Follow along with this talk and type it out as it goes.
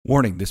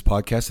Warning, this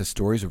podcast has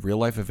stories of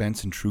real-life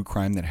events and true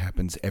crime that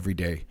happens every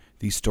day.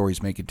 These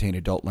stories may contain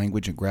adult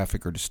language and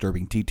graphic or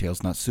disturbing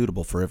details not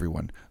suitable for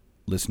everyone.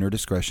 Listener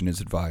discretion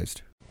is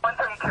advised.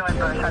 132 in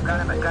Bush, I've got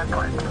him at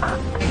gunpoint.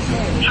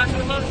 Check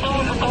the left over,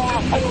 we're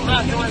going to full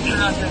evacuation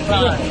out this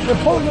side.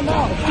 They're pulling them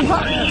out.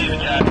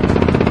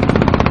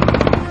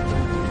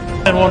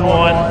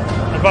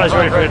 911, advise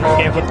ready for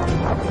camp.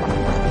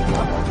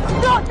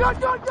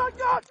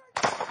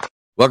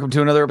 Welcome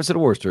to another episode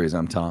of War Stories.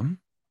 I'm Tom.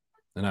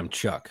 And I'm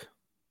Chuck.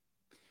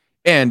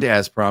 And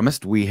as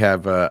promised, we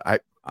have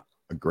a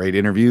great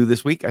interview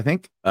this week, I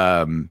think.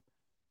 How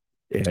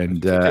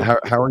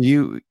are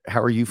you?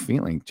 How are you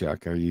feeling,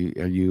 Chuck? Are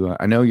you?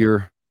 I know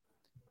you're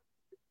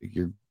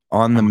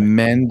on the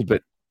mend,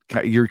 but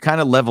you're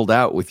kind of leveled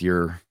out with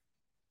your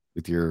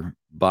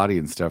body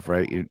and stuff,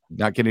 right? You're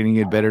not getting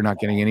any better, not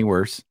getting any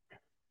worse.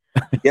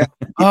 Yeah.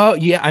 Oh,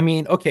 yeah. I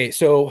mean, okay.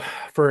 So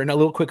for a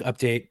little quick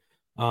update,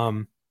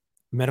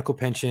 medical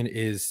pension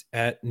is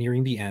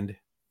nearing the end.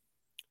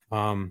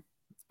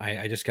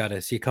 I just got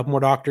to see a couple more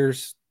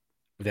doctors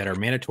that are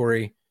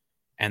mandatory.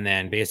 And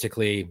then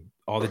basically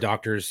all the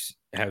doctors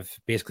have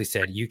basically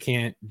said, you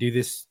can't do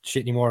this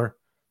shit anymore.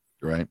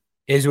 Right.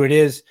 Is what it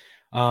is.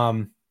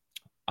 I'm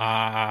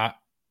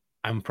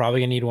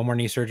probably gonna need one more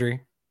knee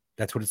surgery.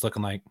 That's what it's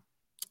looking like.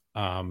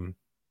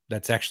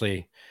 That's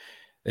actually,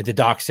 the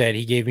doc said,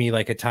 he gave me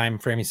like a time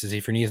frame. He says,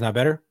 if your knee is not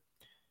better,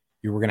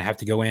 you were going to have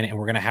to go in and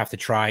we're going to have to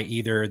try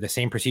either the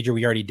same procedure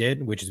we already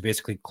did, which is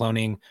basically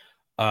cloning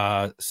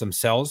some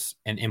cells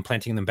and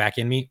implanting them back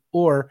in me,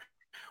 or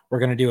we're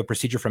going to do a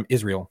procedure from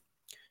Israel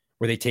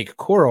where they take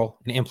coral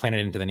and implant it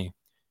into the knee.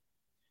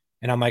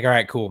 And I'm like, all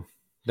right, cool.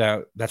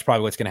 That's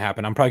probably what's going to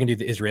happen. I'm probably going to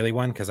do the Israeli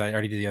one because I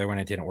already did the other one.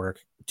 It didn't work.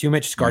 Too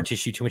much scar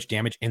tissue, too much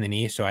damage in the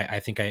knee. So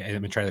I think I'm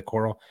going to try the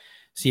coral,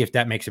 see if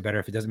that makes it better.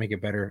 If it doesn't make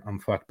it better, I'm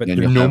fucked. But there's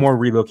no more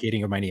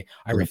relocating of my knee.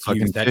 I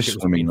refuse that. Fish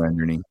swimming around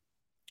your knee.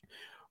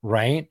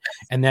 Right.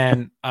 And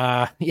then,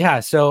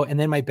 So, and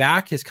then my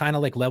back is kind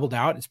of like leveled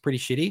out. It's pretty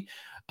shitty.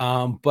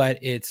 But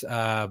it's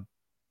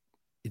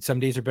some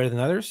days are better than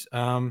others.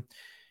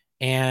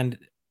 And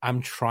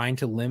I'm trying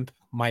to limp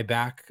my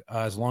back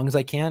as long as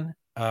I can.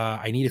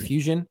 I need a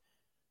fusion,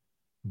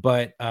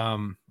 but,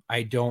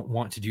 I don't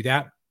want to do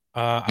that.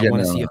 I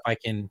want to see if I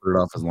can put it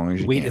off as long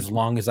as you wait can. as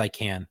long as I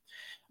can.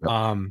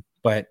 Yep.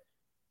 But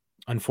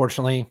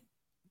unfortunately,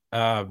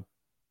 the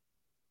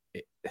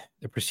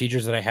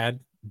procedures that I had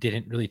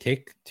didn't really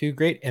take too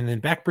great. And then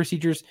back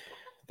procedures,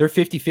 they're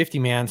 50-50,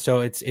 man.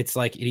 So it's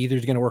like it either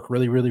is going to work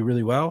really, really,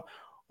 really well,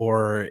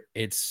 or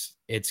it's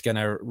going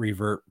to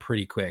revert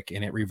pretty quick.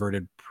 And it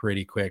reverted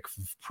pretty quick,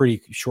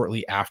 pretty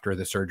shortly after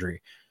the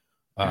surgery,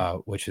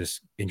 which is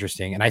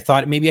interesting. And I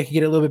thought maybe I could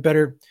get it a little bit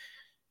better.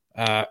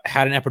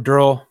 Had an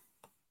epidural.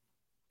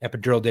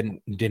 Epidural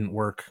didn't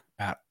work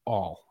at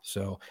all.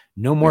 So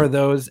no more of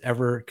those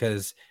ever,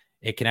 because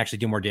it can actually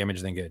do more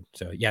damage than good.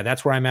 So yeah,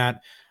 that's where I'm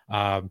at.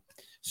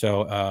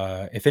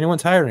 So if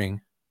anyone's hiring,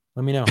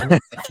 let me know.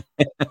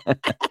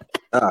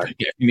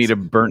 You need a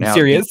burnout.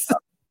 Serious?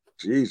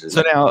 Jesus.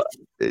 So now,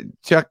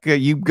 Chuck,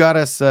 you got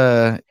us.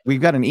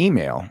 We've got an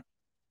email.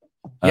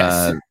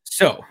 Yes.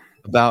 So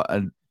about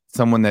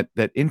someone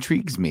that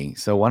intrigues me.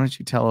 So why don't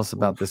you tell us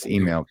about this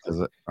email?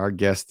 Because our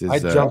guest is.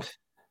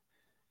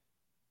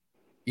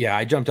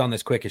 I jumped on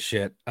this quick as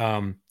shit.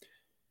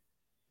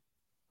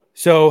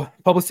 So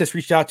publicist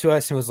reached out to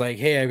us and was like,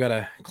 "Hey, I've got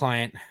a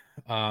client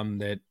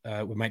that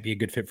might be a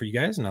good fit for you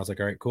guys." And I was like,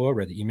 "All right, cool." I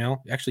read the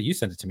email. Actually, you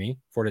sent it to me,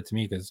 forwarded it to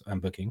me because I'm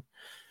booking.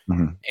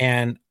 Mm-hmm.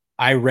 And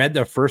I read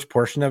the first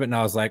portion of it and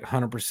I was like,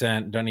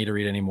 100% don't need to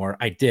read anymore.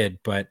 I did,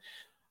 but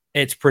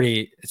it's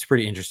pretty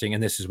interesting.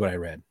 And this is what I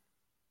read.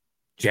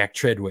 Jack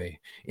Treadway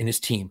and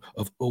his team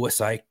of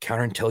OSI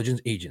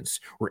counterintelligence agents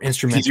were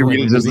instrumental in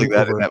removing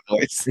that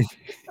voice.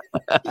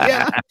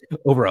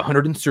 over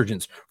 100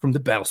 insurgents from the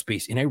battle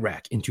space in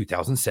Iraq in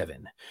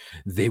 2007.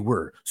 They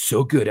were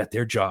so good at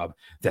their job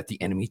that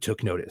the enemy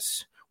took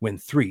notice. When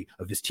 3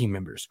 of his team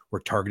members were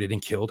targeted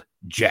and killed,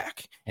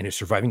 Jack and his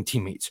surviving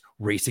teammates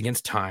raced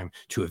against time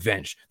to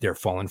avenge their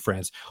fallen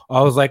friends. I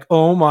was like,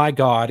 oh my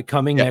God,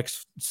 coming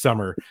next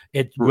summer.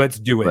 Let's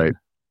do it. Right.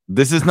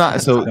 This is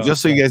not, so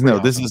just so you guys know,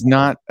 this is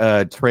not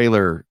a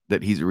trailer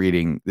that he's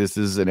reading. This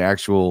is an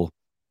actual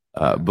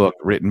book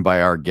written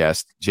by our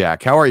guest,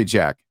 Jack. How are you,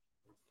 Jack?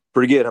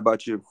 Pretty good. How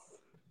about you?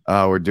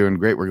 We're doing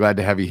great. We're glad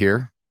to have you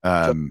here.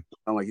 Sound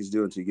like he's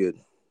doing too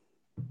good.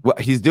 Well,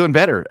 he's doing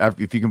better,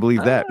 if you can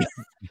believe that.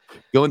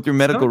 Going through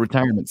medical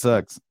retirement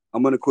sucks.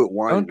 I'm going to quit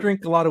whining. Don't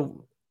drink a lot of,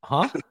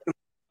 I'm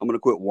going to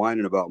quit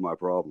whining about my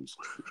problems.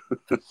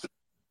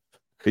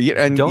 Yeah,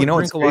 and don't you know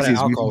drink what's crazy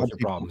a lot of is alcohol with your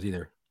problems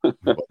either.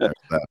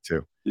 That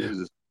too.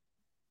 Jesus.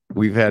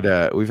 We've had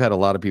a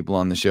lot of people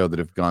on the show that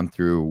have gone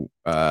through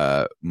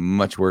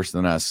much worse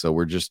than us. So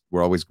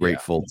we're always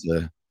grateful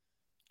to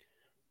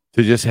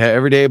just have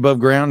every day above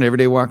ground, every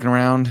day walking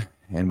around.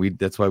 And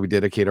that's why we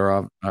dedicate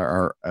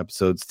our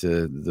episodes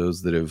to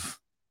those that have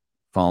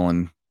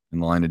fallen in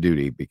the line of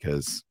duty,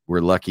 because we're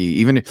lucky.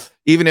 Even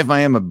if I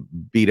am a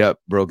beat up,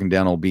 broken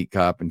down old beat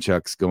cop and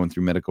Chuck's going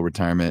through medical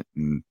retirement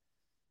and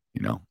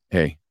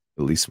hey,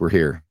 at least we're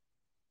here.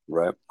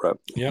 Right.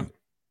 Yep.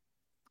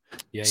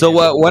 Yeah. So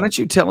yeah. why don't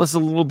you tell us a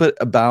little bit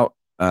about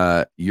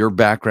your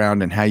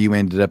background and how you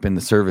ended up in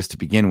the service to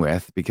begin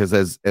with? Because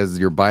as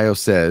your bio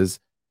says,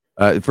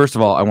 first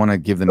of all, I want to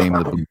give the name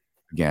of the book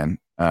again.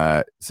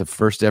 It's the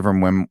first ever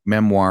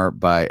memoir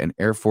by an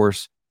Air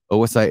Force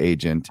OSI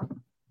agent.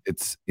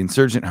 It's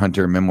Insurgent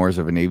Hunter: Memoirs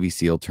of a Navy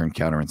SEAL turned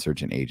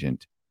counterinsurgent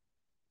agent.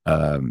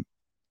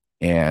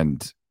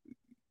 And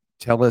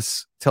tell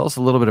us a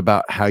little bit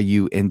about how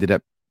you ended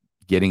up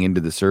getting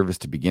into the service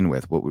to begin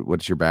with.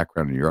 What's your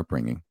background and your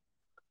upbringing?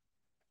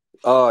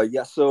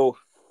 Yeah. So,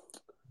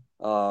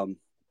 from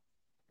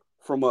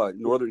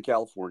Northern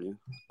California,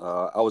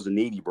 I was a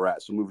Navy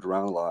brat, so moved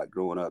around a lot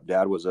growing up.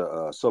 Dad was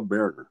a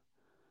submariner.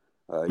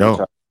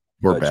 No,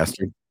 poor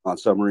bastard. On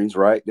submarines,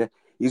 right? Yeah.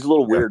 He's a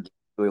little weird.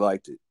 Really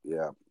liked it.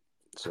 Yeah.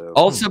 So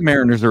all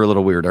submariners are a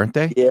little weird, aren't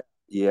they?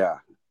 Yeah.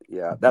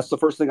 That's the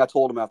first thing I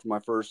told him after my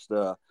first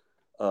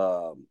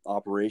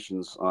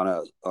operations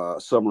on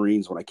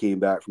submarines when I came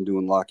back from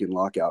doing lock-in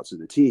lockouts in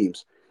the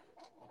teams.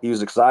 He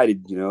was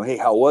excited, hey,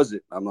 how was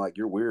it? I'm like,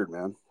 you're weird,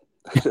 man.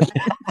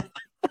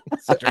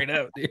 Straight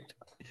up, dude.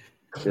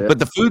 Yeah. But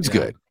the food's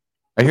good.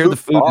 I hear the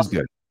food is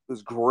good. It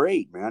was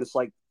great, man. It's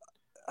like,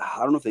 I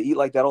don't know if they eat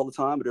like that all the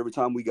time, but every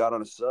time we got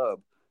on a sub,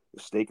 it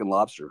was steak and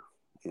lobster,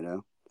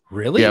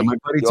 Really? Yeah, my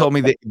buddy told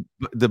me that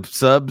the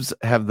subs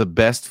have the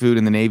best food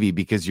in the Navy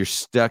because you're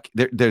stuck.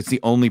 There's the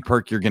only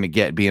perk you're going to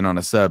get being on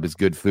a sub is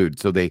good food.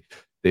 So the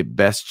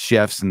best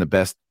chefs and the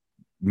best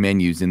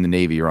menus in the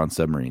Navy are on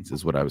submarines,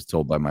 is what I was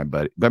told by my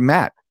buddy. But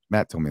Matt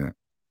told me that.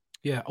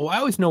 Yeah. Oh, I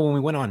always know when we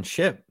went on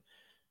ship,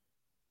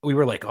 we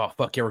were like, oh,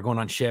 fuck yeah, we're going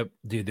on ship.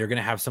 Dude, they're going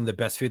to have some of the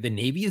best food. The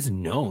Navy is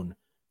known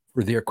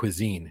for their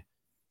cuisine.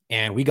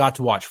 And we got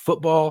to watch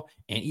football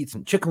and eat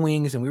some chicken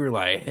wings. And we were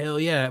like, hell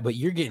yeah. But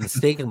you're getting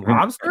steak and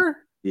lobster?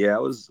 Yeah,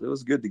 it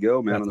was good to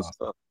go, man. That's on the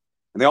awesome. sub.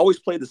 And they always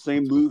played the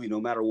same movie no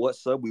matter what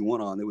sub we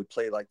went on. They would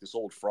play like this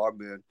old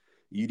Frogman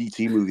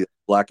UDT movie,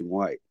 black and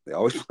white. They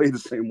always played the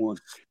same one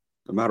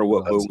no matter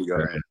what boat we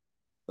got.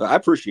 I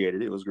appreciate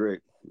it. It was great.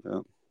 Yeah.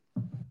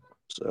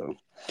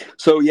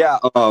 So yeah,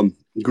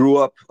 grew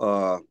up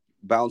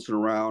bouncing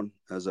around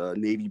as a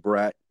Navy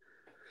brat.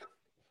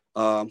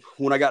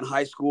 When I got in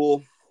high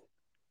school,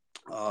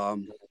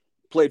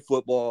 played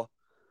football,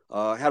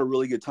 had a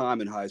really good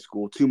time in high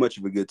school, too much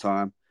of a good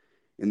time.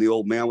 And the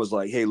old man was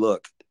like, hey,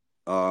 look,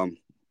 when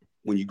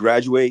you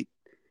graduate,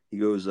 he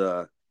goes,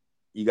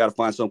 you got to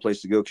find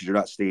someplace to go because you're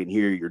not staying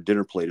here. Your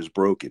dinner plate is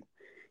broken.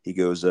 He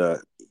goes, you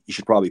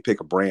should probably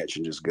pick a branch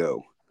and just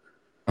go.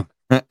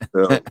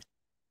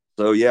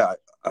 So yeah,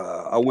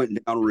 I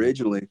went down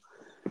originally,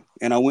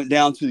 and I went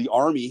down to the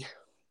Army,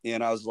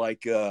 and I was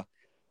like, I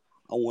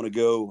want to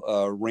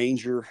go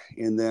Ranger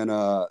and then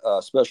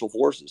Special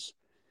Forces.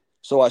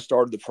 So I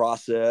started the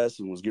process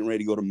and was getting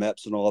ready to go to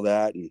MEPS and all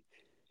that, and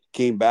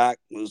came back,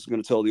 was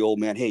going to tell the old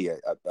man, hey,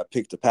 I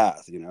picked a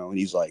path, and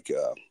he's like,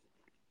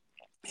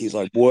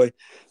 boy,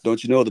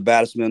 don't you know the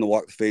baddest men to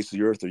walk the face of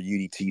the earth are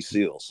UDT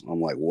SEALs? I'm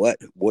like,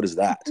 what is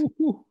that?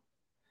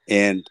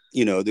 And,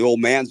 the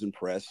old man's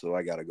impressed. So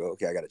I got to go,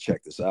 okay, I got to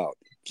check this out.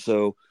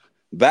 So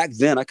back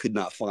then I could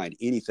not find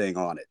anything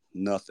on it.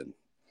 Nothing.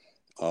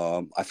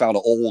 I found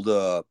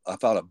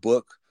a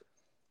book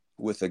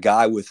with a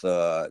guy with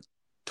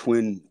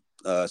twin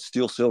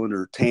steel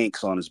cylinder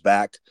tanks on his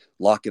back,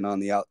 locking out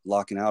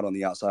on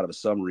the outside of a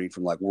submarine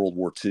from like World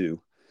War II.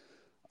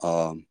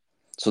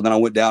 So then I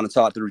went down and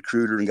talked to the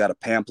recruiter and got a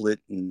pamphlet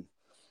and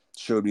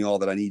showed me all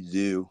that I needed to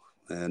do.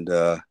 And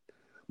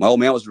my old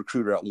man was a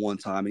recruiter at one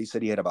time, and he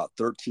said he had about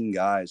 13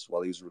 guys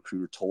while he was a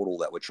recruiter total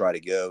that would try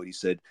to go. And he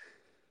said,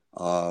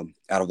 out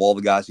of all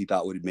the guys he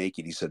thought would make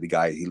it, he said the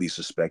guy he least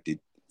suspected,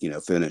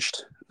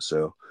 finished.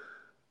 So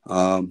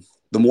the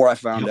more I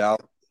found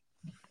out,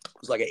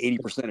 it was like an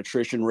 80%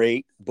 attrition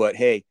rate. But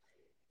hey,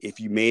 if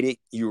you made it,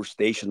 you were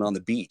stationed on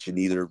the beach in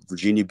either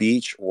Virginia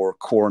Beach or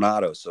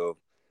Coronado. So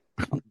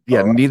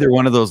yeah, neither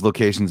one of those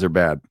locations are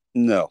bad.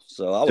 No.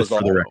 So I was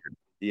for the record.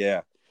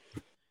 Yeah.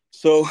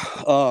 So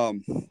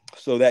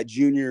so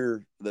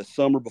the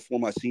summer before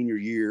my senior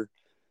year,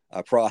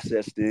 I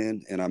processed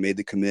in and I made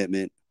the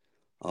commitment.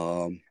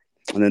 And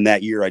then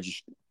that year I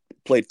just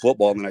played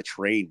football and then I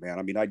trained, man.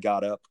 I mean, I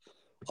got up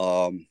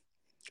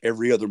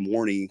every other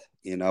morning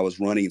and I was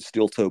running in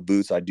steel toe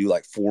boots. I'd do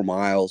like 4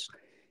 miles,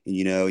 and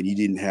and I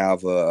didn't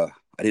have a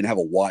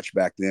watch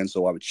back then.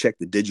 So I would check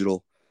the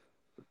digital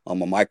on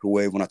my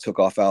microwave when I took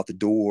off out the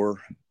door.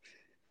 And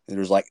there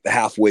was like the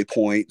halfway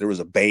point. There was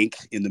a bank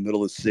in the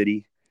middle of the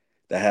city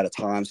that had a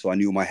time. So I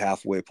knew my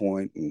halfway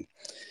point, and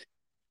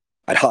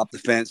I'd hop the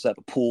fence at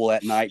the pool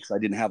at night because I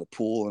didn't have a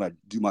pool, and I'd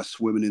do my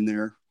swimming in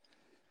there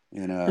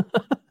and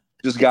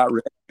just got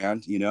ready,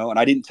 man, and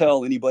I didn't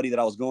tell anybody that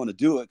I was going to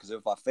do it because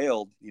if I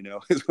failed,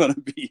 it's going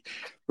to be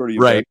pretty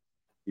right.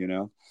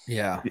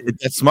 Yeah.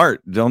 That's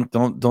smart. Don't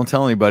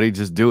tell anybody.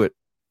 Just do it.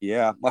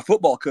 Yeah. My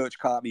football coach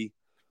caught me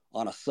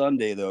on a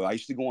Sunday though. I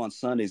used to go on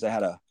Sundays. I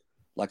had a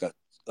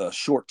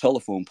short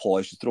telephone pole I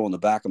used to throw in the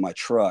back of my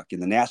truck.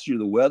 And the nastier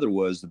the weather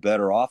was, the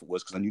better off it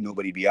was because I knew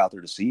nobody'd be out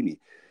there to see me.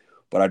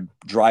 but I'd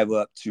drive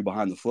up to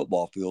behind the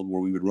football field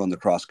where we would run the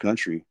cross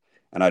country,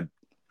 and I'd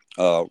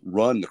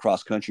run the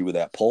cross country with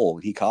that pole.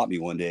 And he caught me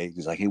one day.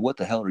 He's like, "Hey, what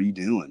the hell are you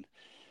doing?"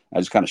 I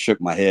just kind of shook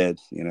my head,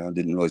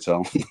 didn't really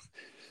tell him.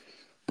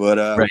 But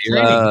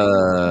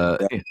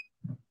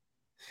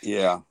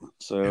yeah.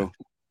 So,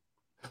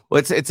 well,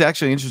 it's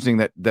actually interesting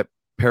that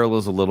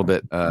parallels a little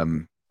bit.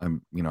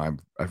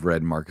 I've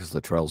read Marcus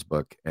Luttrell's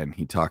book, and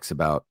he talks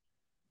about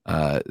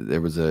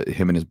there was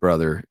him and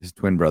his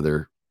twin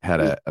brother had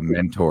a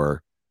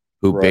mentor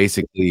who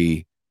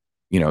basically,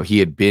 he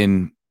had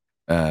been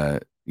a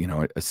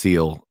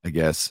SEAL, I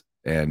guess,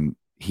 and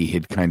he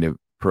had kind of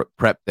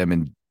prepped them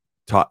and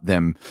taught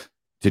them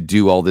to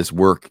do all this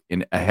work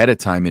ahead of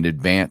time in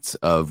advance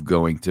of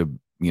going to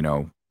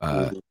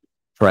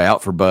try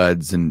out for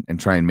buds and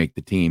try and make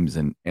the teams,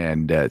 and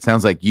it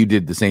sounds like you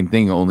did the same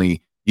thing,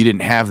 only you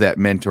didn't have that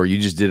mentor. You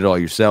just did it all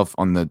yourself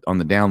on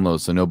the down low,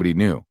 so nobody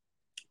knew.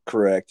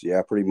 Correct.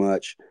 Yeah, pretty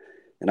much.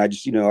 And I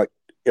just,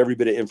 every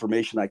bit of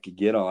information I could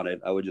get on it,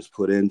 I would just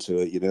put into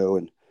it,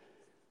 and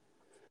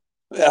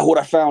what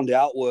I found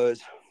out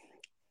was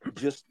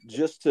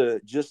just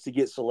to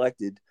get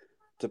selected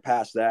to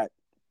pass that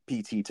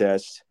PT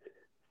test,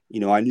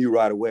 I knew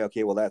right away,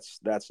 okay, well,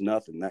 that's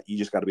nothing. That you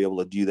just got to be able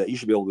to do that. You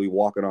should be able to be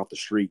walking off the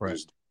street. Right.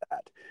 Just do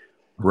that.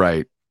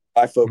 Right.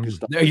 I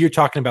focused on. No, you're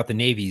talking about the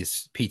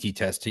Navy's PT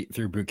test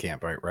through boot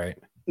camp, right?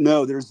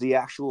 No, there's the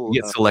actual.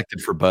 You get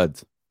selected for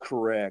buds.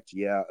 Correct.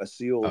 Yeah, a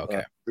SEAL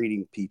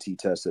breeding PT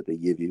test that they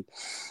give you.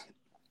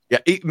 Yeah,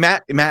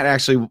 Matt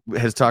actually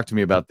has talked to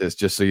me about this.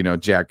 Just so you know,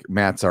 Jack,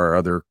 Matt's our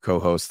other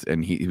co-host,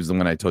 and he was the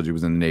one I told you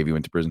was in the Navy,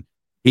 went to prison.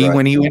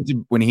 When he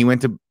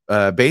went to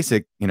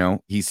basic,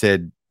 he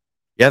said,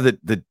 yeah,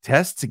 the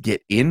test to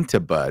get into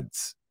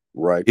buds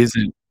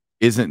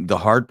isn't the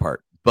hard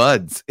part.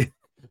 Buds,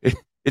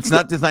 it's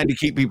not designed to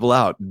keep people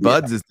out.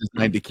 Buds is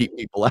designed to keep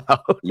people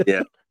out.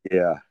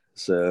 Yeah.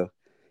 So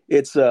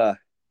it's so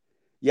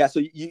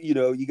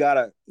you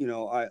gotta,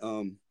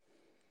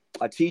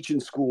 I teach in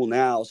school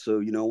now.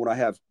 So, when I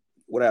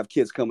have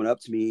kids coming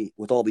up to me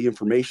with all the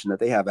information that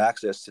they have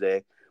access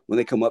today, when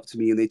they come up to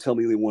me and they tell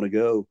me they want to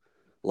go,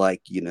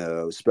 like,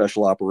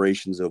 special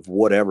operations of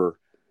whatever,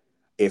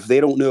 if they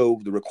don't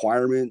know the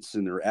requirements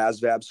and their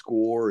ASVAB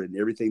score and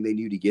everything they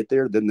need to get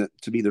there, then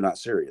to me, they're not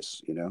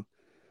serious,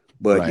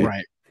 But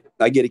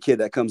I get a kid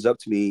that comes up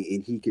to me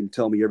and he can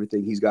tell me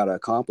everything he's got to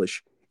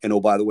accomplish. And, oh,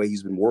 by the way,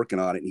 he's been working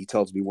on it and he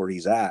tells me where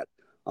he's at.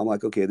 I'm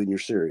like, okay, then you're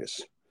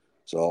serious.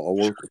 So I'll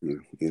work with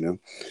you,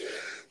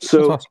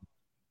 So, awesome.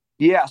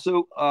 Yeah.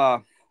 So,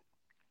 all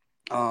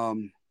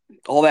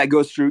that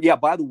goes through. Yeah.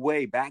 By the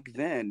way, back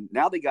then,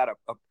 now they've gotten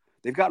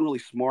really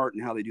smart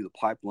in how they do the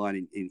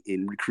pipeline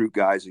and recruit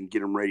guys and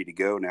get them ready to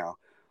go now.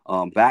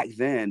 Back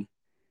then,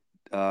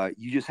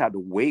 you just had to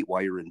wait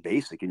while you're in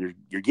basic, and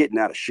you're getting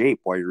out of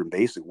shape while you're in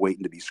basic,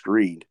 waiting to be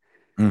screened.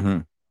 Mm-hmm.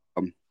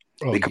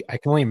 I can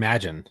only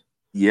imagine.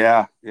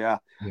 Yeah.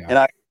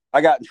 And I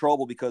got in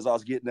trouble because I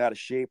was getting out of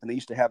shape, and they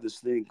used to have this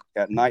thing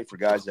at night for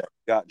guys that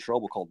got in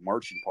trouble called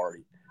marching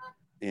party.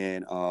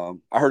 And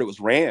I heard it was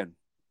ran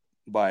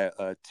by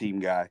a team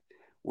guy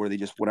where they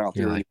just went out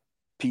there and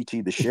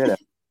PT'd the shit out.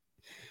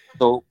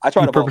 So I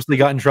tried to purposely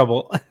got in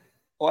trouble.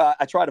 Well,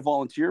 I tried to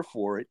volunteer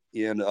for it,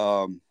 and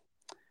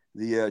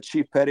the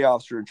chief petty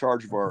officer in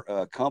charge of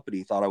our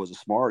company thought I was a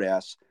smart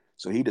ass,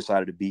 so he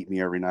decided to beat me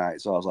every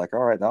night. So I was like,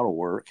 all right, that'll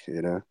work,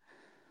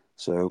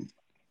 So,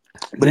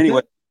 but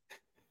anyway,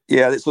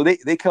 yeah. So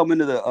they come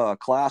into the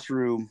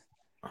classroom,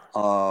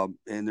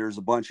 and there's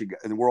a bunch of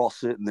guys, and we're all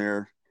sitting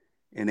there,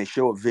 and they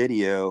show a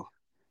video.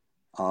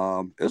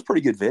 It was a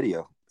pretty good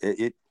video.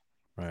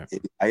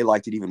 I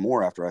liked it even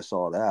more after I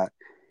saw that.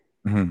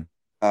 Mm-hmm.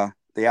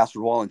 They ask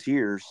for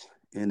volunteers,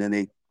 and then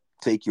they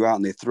take you out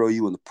and they throw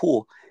you in the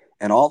pool.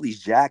 And all these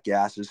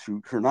jackasses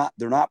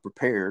they're not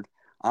prepared.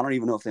 I don't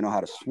even know if they know how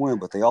to swim,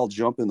 but they all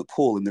jump in the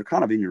pool and they're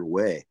kind of in your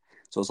way.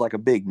 So it's like a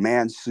big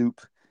man soup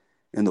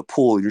in the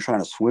pool, and you're trying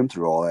to swim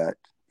through all that.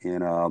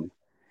 And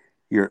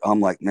I'm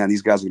like, man,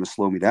 these guys are going to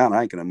slow me down.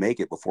 I ain't going to make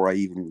it before I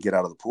even get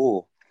out of the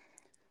pool.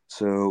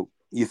 So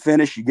you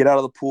finish, you get out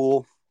of the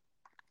pool.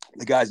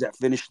 The guys that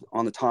finished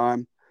on the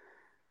time,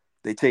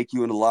 they take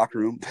you in the locker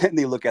room and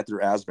they look at their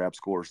ASVAB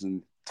scores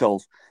and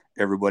tell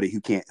everybody you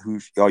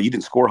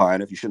didn't score high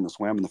enough. You shouldn't have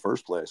swam in the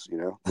first place,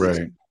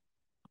 Right.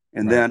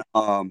 And then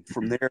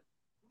from there,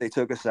 they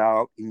took us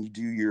out and you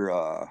do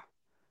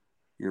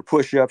your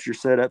push-ups, your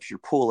set-ups, your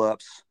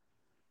pull-ups.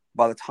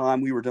 By the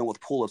time we were done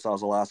with pull-ups, I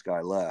was the last guy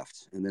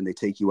left. And then they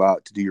take you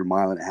out to do your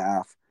 1.5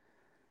 miles.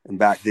 And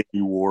back then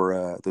you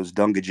wore those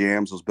Dunga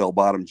Jams, those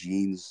bell-bottom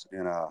jeans,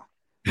 and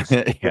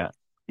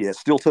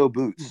steel-toe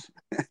boots.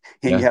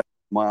 And you had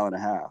 1.5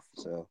 miles.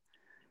 So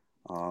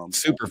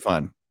super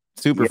fun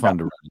to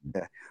run.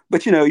 Yeah.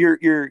 But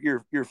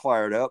you're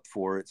fired up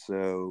for it.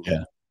 So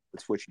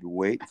that's what you're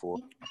waiting for.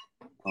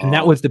 And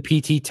that was the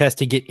PT test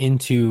to get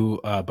into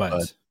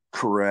buds.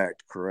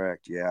 Correct.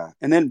 Yeah.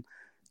 And then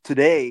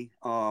today,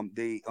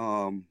 they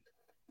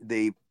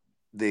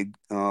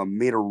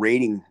made a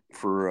rating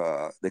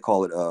for they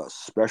call it a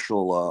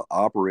special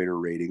operator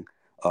rating,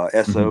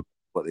 SO.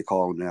 what they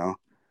call them now.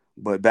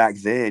 But back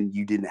then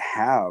you didn't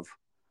have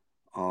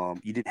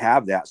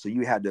that. So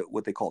you had to,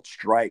 what they called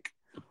strike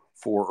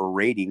for a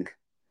rating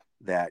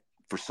that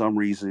for some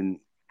reason,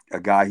 a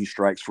guy who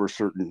strikes for a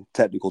certain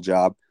technical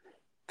job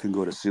can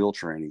go to SEAL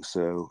training.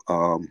 So,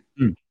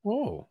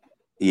 Whoa.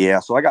 yeah,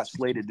 so I got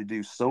slated to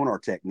do sonar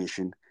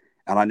technician,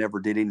 and I never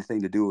did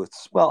anything to do with,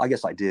 well, I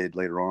guess I did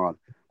later on,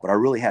 but I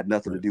really had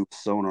nothing to do with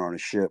sonar on a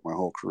ship my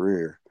whole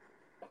career.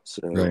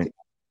 So,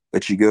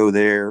 but you go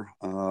there.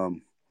 I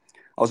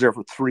was there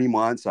for 3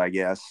 months, I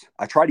guess.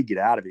 I tried to get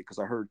out of it because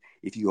I heard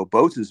if you go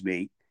boatswain's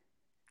mate,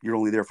 you're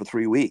only there for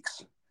 3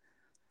 weeks.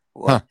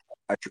 Well,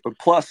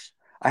 plus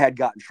I had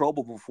gotten in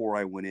trouble before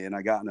I went in.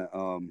 I got in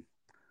a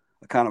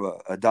kind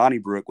of a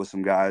Donnybrook with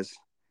some guys,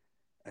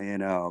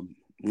 and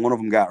one of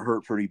them got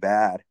hurt pretty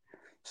bad.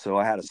 So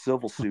I had a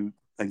civil suit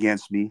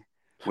against me,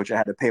 which I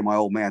had to pay my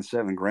old man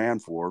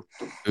 $7,000 for.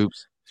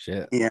 Oops.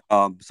 Shit. Yeah.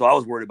 So I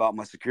was worried about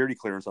my security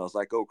clearance. I was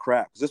like, oh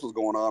crap, because this was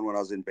going on when I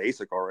was in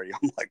basic already.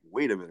 I'm like,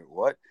 wait a minute,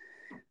 what?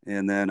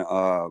 And then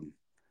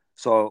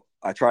so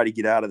I tried to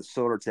get out of the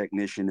sonar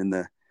technician, and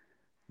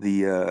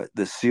the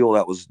SEAL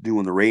that was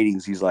doing the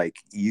ratings, he's like,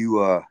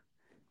 you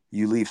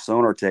leave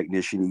sonar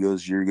technician. He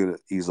goes, you're gonna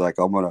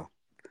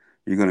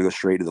go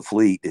straight to the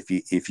fleet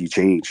if you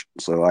change.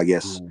 So I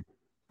guess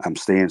I'm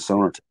staying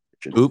sonar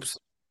technician. Oops.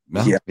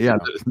 Well, yeah.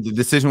 The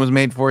decision was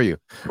made for you.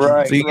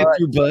 Right. So you get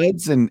through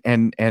BUD/S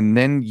and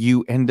then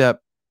you end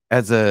up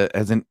as an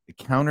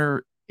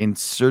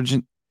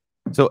counterinsurgent.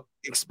 So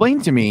explain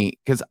to me,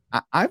 because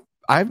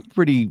I'm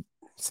pretty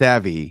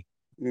savvy,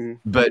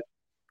 but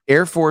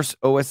Air Force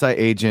OSI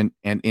agent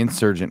and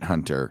insurgent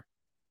hunter.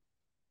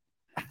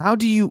 How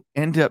do you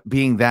end up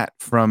being that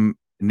from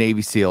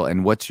Navy SEAL,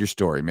 and what's your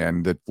story,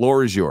 man? The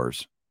floor is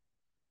yours.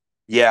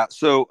 Yeah.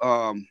 So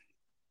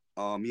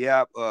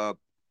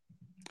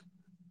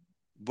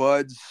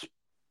BUD/S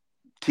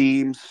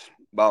teams,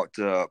 about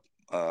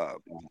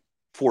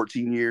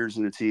 14 years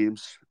in the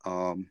teams.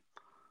 I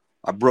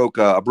broke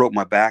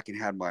my back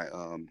and had my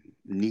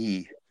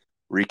knee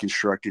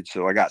reconstructed,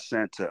 so I got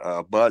sent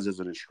to BUD/S as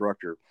an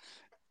instructor.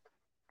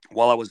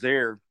 While I was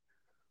there,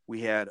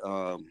 we had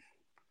Green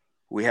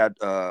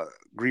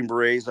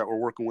Berets that were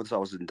working with us. I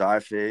was in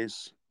dive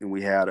phase, and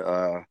we had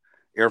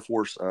Air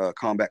Force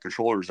combat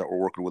controllers that were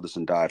working with us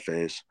in dive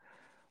phase.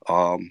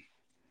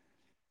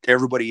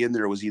 Everybody in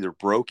there was either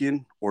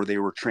broken or they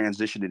were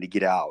transitioning to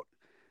get out.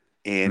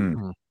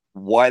 And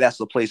why that's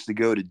the place to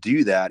go to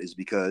do that is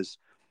because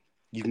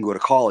you can go to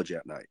college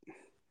at night.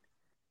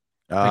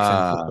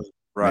 Right.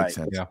 Makes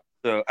sense. Yeah.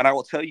 So, and I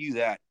will tell you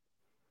that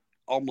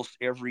almost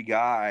every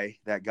guy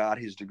that got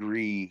his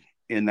degree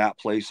in that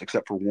place,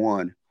 except for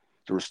one,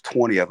 there was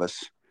 20 of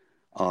us,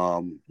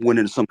 went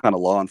into some kind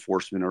of law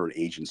enforcement or an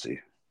agency.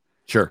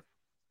 Sure.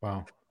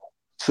 Wow.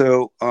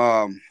 So,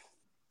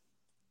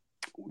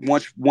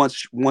 once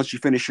you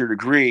finish your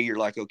degree, you're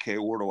like, okay,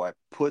 where do I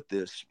put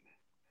this?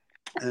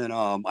 And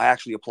I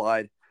actually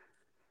applied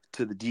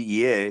to the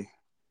DEA,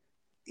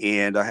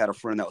 and I had a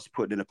friend that was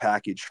putting in a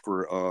package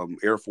for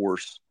Air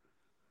Force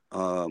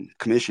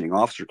commissioning,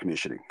 officer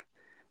commissioning.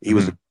 He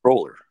was a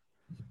controller.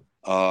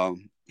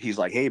 He's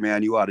like, hey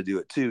man, you ought to do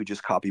it too.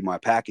 Just copy my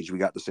package. We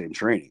got the same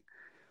training.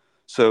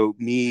 So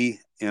me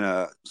and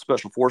a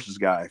special forces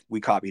guy, we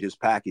copied his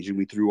package and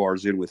we threw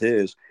ours in with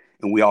his,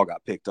 and we all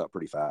got picked up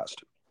pretty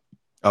fast.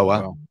 Oh,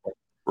 wow.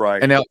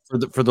 Right. And now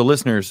for the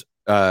listeners,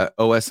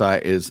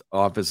 OSI is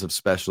Office of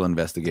Special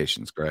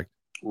Investigations, correct?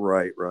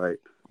 Right.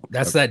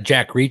 That's that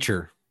Jack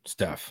Reacher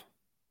stuff.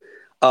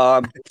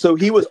 So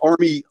he was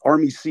Army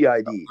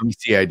CID. Army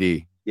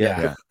CID.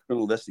 Yeah.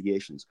 Criminal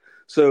investigations.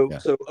 So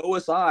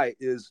OSI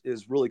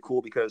is really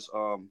cool because,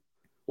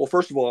 well,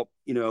 first of all,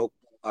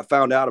 I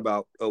found out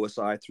about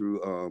OSI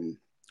through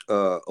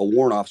a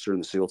warrant officer in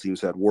the SEAL teams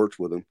had worked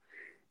with him,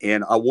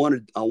 and I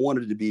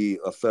wanted to be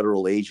a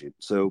federal agent.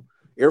 So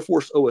Air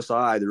Force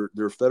OSI,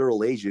 they're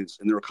federal agents,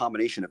 and they're a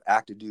combination of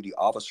active duty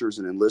officers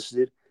and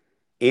enlisted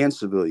and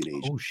civilian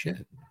agents. Oh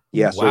shit!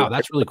 Yeah. Wow,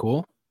 that's really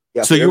cool.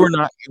 Yeah. So you were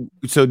not.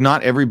 So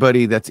not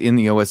everybody that's in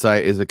the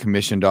OSI is a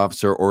commissioned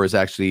officer or is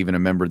actually even a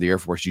member of the Air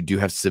Force. You do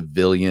have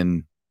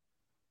civilian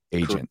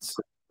agents.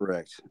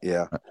 Correct.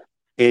 Yeah.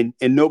 And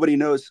nobody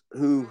knows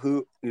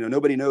who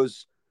nobody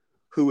knows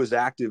who is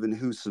active and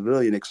who's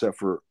civilian except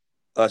for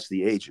us,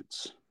 the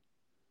agents.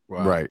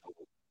 Wow.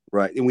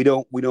 Right. And we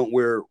don't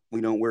wear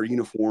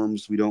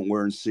uniforms. We don't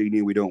wear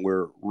insignia. We don't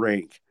wear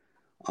rank.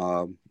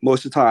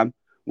 Most of the time,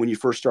 when you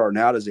first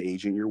starting out as an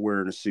agent, you're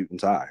wearing a suit and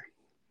tie.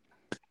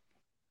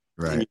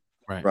 Right.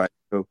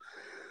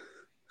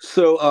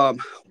 So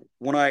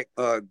when I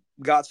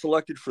got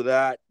selected for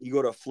that, you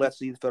go to FLETC,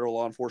 the Federal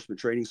Law Enforcement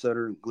Training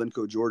Center in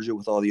Glencoe, Georgia,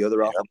 with all the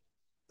other officers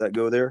that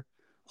go there.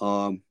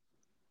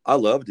 I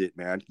loved it,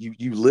 man.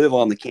 You live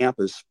on the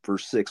campus for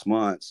 6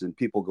 months, and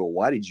people go,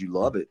 "Why did you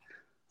love it?"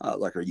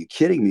 Like, are you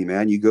kidding me,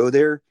 man? You go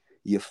there,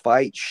 you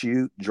fight,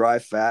 shoot,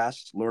 drive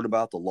fast, learn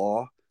about the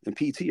law, and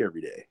PT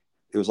every day.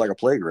 It was like a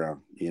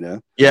playground,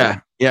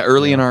 Yeah.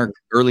 Early in our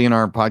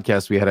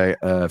podcast, we had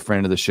a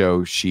friend of the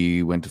show.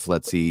 She went to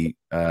FLETC,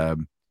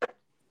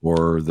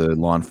 or the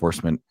law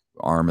enforcement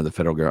arm of the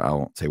federal government. I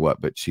won't say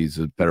what, but she's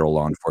a federal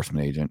law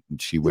enforcement agent,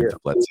 and she went to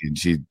FLETC,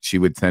 and she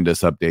would send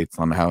us updates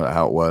on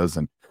how it was.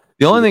 And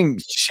the only thing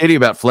shitty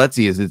about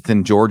FLETC is it's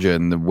in Georgia,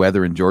 and the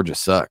weather in Georgia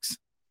sucks.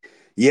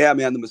 Yeah,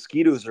 man, the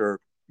mosquitoes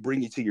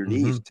bring you to your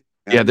knees.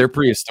 Yeah, they're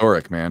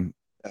prehistoric, man.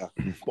 Yeah.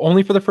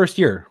 Only for the first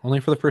year.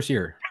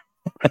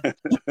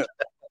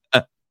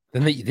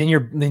 Then they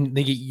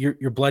get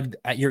your blood,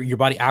 your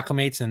body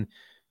acclimates, and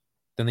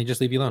then they just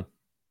leave you alone.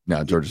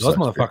 No, Georgia Those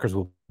sucks, motherfuckers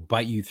will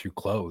bite you through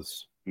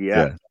clothes.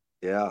 Yeah.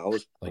 I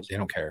was like, they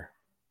don't care.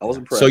 I was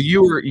impressed. So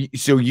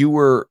you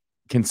were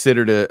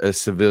considered a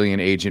civilian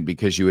agent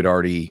because you had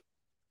already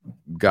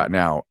gotten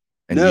out,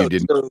 and you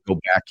didn't go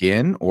back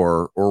in,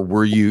 or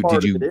were you?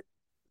 Did you?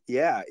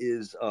 Yeah,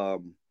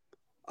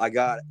 I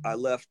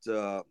left.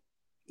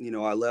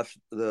 I left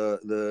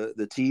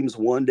the teams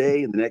one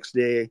day, and the next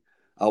day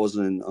I was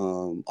in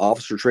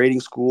officer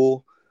training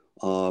school.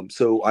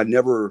 So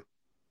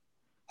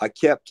I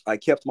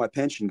kept my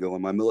pension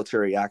going, my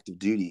military active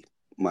duty,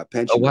 my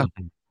pension. Oh, wow.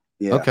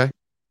 Yeah. Okay.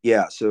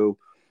 Yeah. So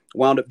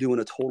wound up doing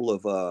a total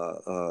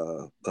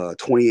of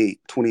 28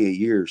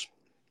 years.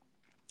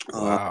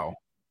 Wow.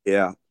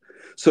 Yeah.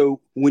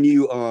 So when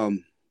you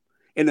and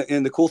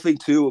the cool thing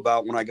too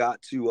about when I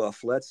got to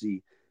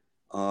FLETC,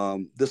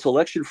 the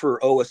selection for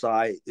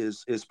OSI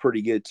is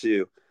pretty good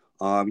too.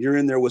 You're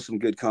in there with some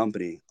good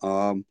company.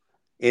 And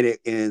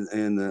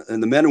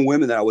the men and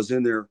women that I was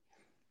in there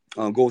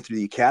going through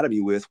the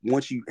academy with,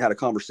 once you had a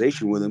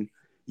conversation with them,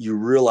 you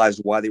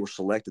realized why they were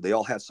selected. They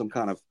all had some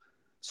kind of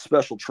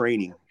special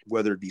training,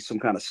 whether it be some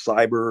kind of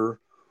cyber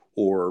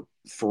or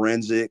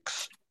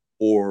forensics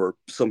or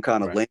some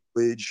kind of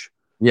language.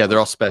 Yeah, they're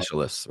all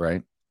specialists,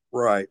 right?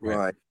 Right.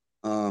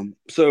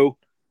 So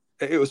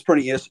it was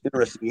pretty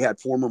interesting. You had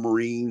former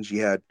Marines,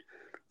 you had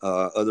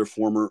other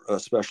former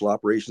special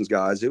operations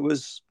guys. It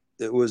was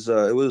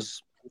a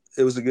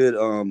good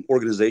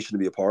organization to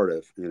be a part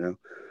of, you know.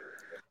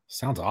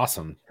 Sounds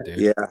awesome,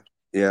 dude.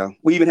 Yeah.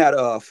 We even had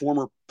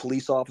former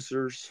police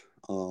officers,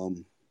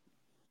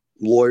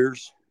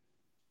 lawyers.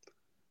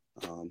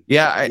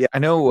 I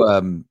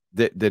know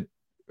that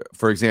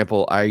for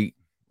example, I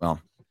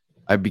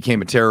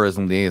became a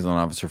terrorism liaison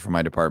officer for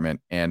my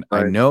department, and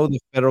I know the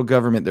federal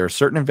government, there are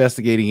certain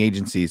investigating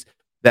agencies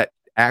that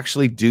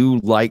actually do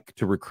like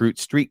to recruit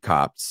street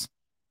cops.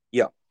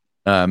 Yeah.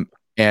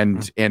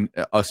 And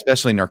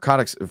especially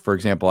narcotics. For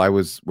example, I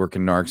was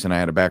working narcs, and I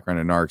had a background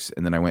in narcs,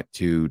 and then I went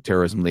to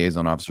terrorism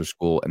liaison officer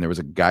school, and there was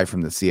a guy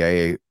from the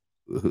CIA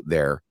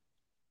there.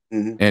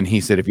 Mm-hmm. And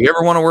he said, if you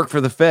ever want to work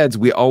for the feds,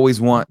 we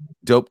always want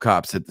dope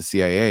cops at the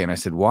CIA. And I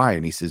said, why?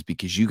 And he says,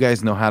 because you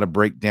guys know how to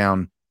break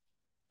down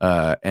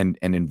and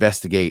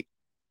investigate,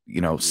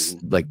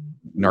 like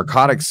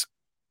narcotics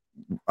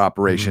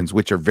operations,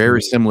 which are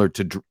very similar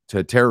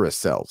to terrorist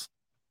cells.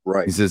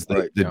 Right. He says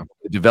the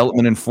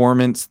development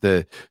informants,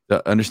 the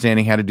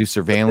understanding how to do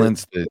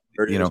surveillance,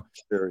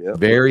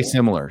 very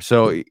similar.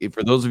 So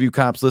for those of you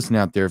cops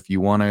listening out there, if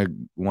you want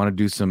to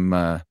do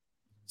some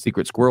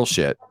secret squirrel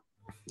shit,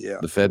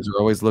 the feds are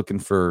always looking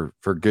for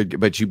good,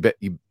 but you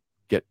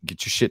get your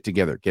shit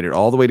together, get it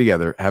all the way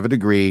together, have a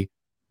degree,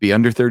 be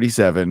under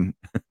 37.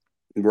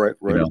 Right.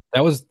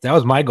 That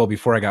was my goal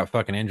before I got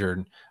fucking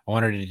injured. I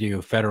wanted to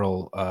do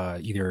federal,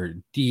 either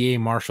DEA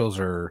marshals,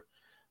 or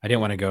I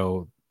didn't want to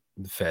go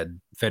Fed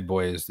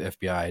boys, the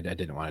FBI. I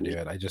didn't want to do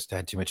it. I just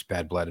had too much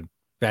bad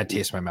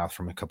taste in my mouth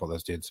from a couple of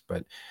those dudes.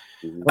 But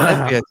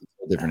FBI is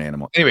a different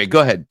animal. Anyway, go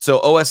ahead. So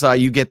OSI,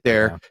 you get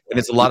there, and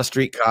it's a lot of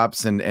street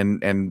cops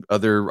and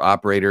other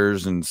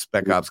operators and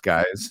spec ops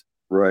guys.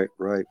 Right.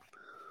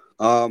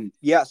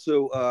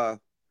 So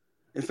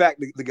in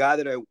fact, the guy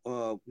that I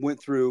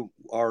went through,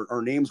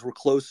 our names were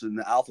close in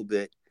the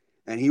alphabet,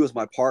 and he was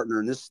my partner.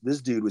 And this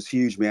dude was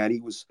huge, man.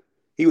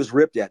 He was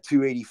ripped at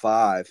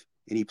 285,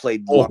 and he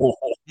played. Oh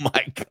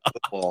my god!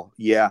 Football.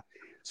 Yeah.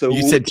 So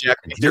you said Jack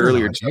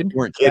earlier. You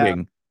weren't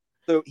kidding.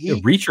 So he a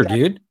reacher,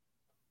 dude.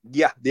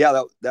 Yeah.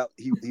 That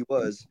he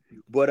was,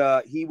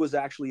 but he was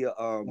actually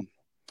a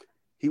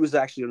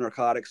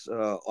narcotics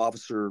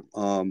officer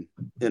in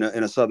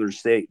a southern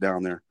state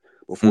down there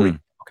before.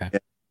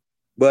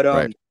 But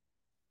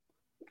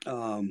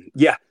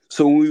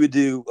so when we would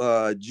do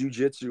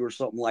jujitsu or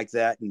something like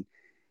that, and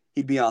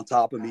he'd be on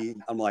top of me,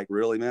 I'm like,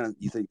 really, man?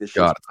 You think this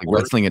shit's it's like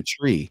wrestling a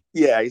tree?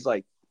 Yeah, he's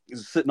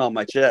sitting on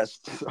my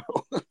chest. So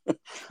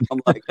I'm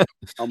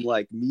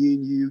like, me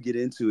and you get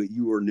into it,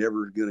 you are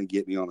never gonna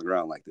get me on the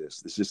ground like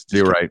this. It's just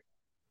you're right.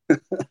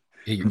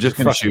 I'm just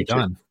gonna shoot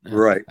you.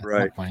 Right.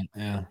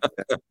 Yeah.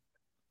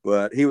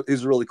 But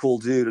he's a really cool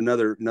dude,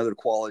 another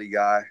quality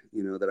guy,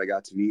 that I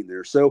got to meet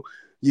there. So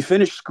you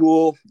finish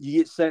school, you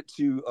get sent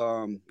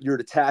to your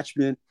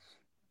detachment.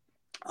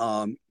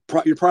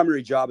 Your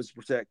primary job is to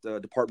protect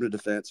Department of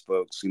Defense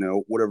folks,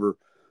 whatever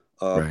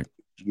you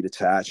get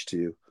attached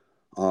to.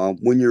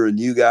 When you're a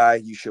new guy,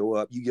 you show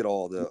up, you get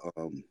all the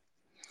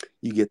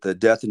you get the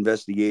death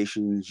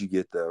investigations, you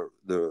get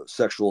the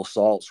sexual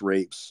assaults,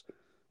 rapes,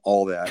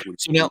 all that.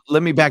 So now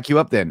let me back you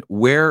up then.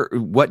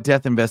 What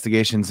death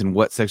investigations and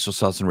what sexual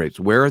assaults and rapes,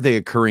 where are they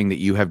occurring that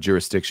you have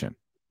jurisdiction?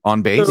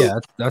 On base? Yeah,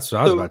 that's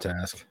what I was about to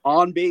ask.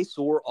 On base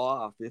or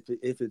off,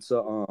 if it's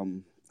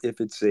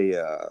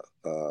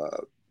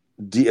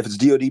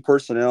DoD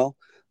personnel,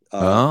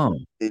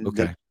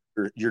 okay.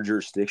 Your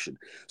jurisdiction.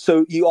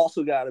 So we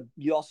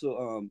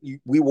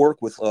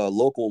work with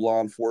local law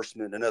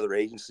enforcement and other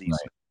agencies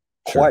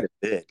quite a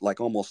bit,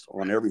 like almost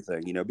on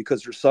everything,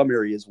 because there's some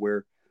areas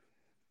where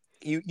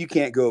you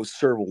can't go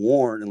serve a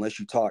warrant unless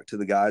you talk to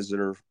the guys that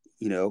are,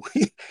 the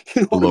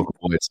local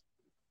boys.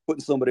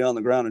 Putting somebody on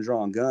the ground and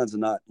drawing guns and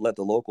not let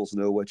the locals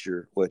know what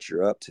you're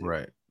up to.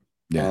 Right.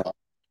 Yeah.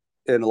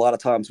 And a lot of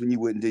times when you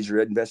went and did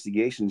your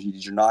investigations, you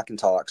did your knock and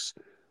talks.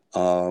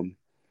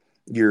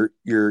 Your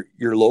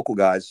local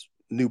guys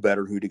knew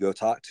better who to go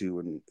talk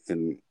to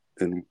and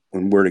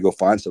where to go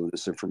find some of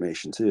this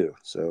information too.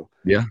 So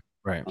yeah,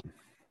 right.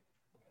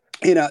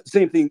 And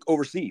same thing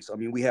overseas. I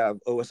mean, we have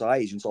OSI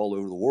agents all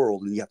over the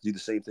world, and you have to do the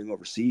same thing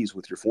overseas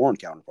with your foreign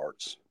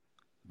counterparts.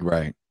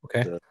 Right.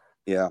 Okay. So,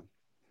 yeah.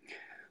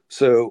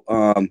 So,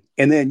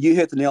 and then you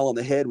hit the nail on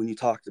the head when you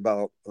talked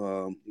about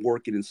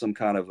working in some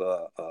kind of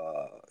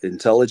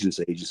intelligence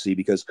agency,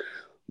 because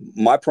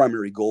my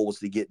primary goal was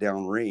to get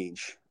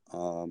downrange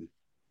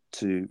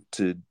to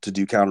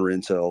do counter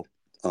intel,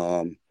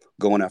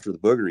 going after the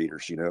booger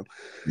eaters.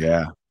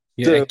 Yeah.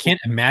 Yeah, So, I can't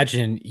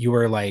imagine you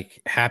were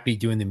like happy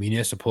doing the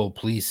municipal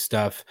police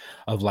stuff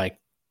of like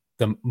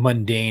the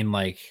mundane,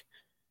 like,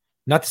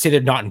 not to say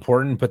they're not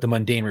important, but the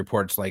mundane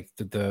reports, like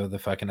the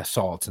fucking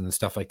assaults and the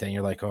stuff like that. And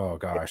you're like, oh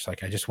gosh,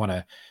 like I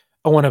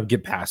want to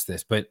get past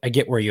this, but I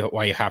get why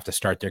you have to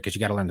start there, because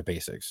you got to learn the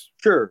basics.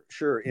 Sure.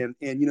 And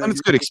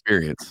it's good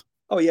experience.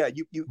 Oh yeah,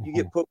 you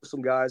get put with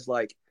some guys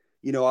like,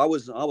 I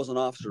was an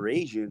officer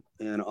agent,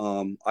 and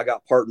I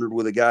got partnered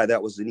with a guy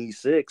that was an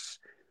E6,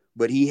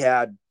 but he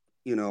had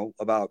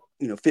about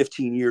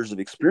 15 years of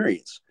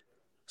experience,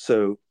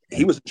 so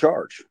he was in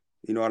charge.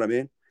 You know what I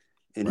mean?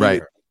 And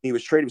right. He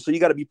was training, so you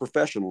got to be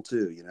professional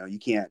too. You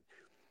can't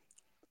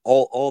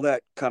all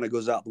that kind of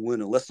goes out the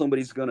window unless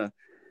somebody's gonna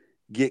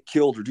get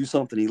killed or do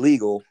something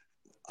illegal.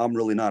 I'm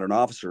really not an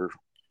officer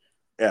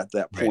at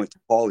that point. Right. The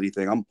quality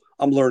thing.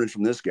 I'm learning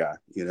from this guy.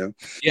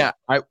 Yeah.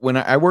 When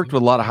I worked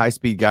with a lot of high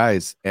speed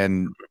guys,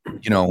 and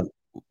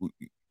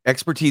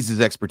expertise is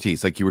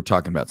expertise, like you were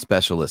talking about,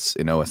 specialists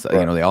in OSI.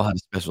 Right. They all have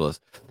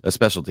a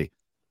specialty,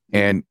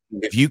 and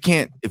if you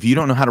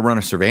don't know how to run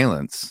a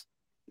surveillance,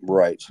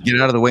 right,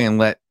 get out of the way and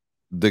let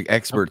the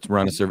experts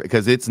run a survey,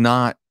 because it's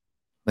not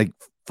like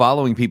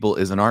following people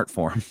is an art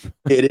form.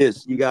 It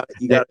is. You got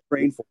to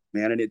train for it,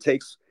 man, and it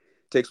takes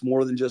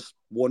more than just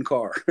one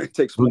car. It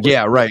takes more.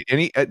 Yeah, right.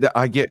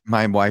 I get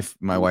my wife.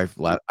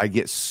 I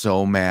get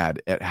so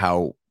mad at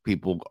how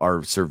people are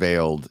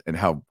surveilled and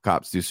how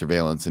cops do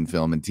surveillance in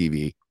film and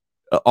TV,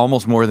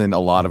 almost more than a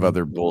lot of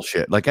other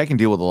bullshit. Like, I can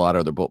deal with a lot of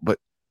other but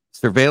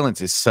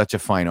surveillance is such a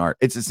fine art.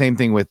 It's the same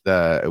thing with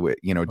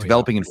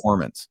developing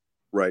informants.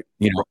 Right.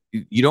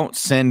 You don't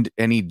send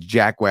any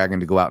jackwagon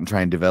to go out and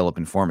try and develop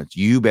informants.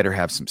 You better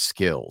have some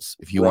skills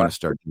if you want to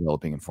start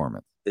developing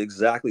informants.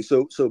 Exactly.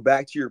 So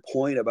back to your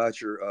point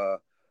about your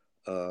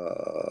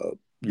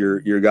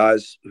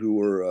guys who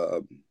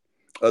were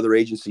other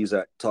agencies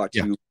that talked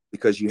to you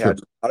because you had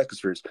product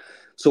experience.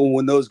 So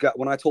when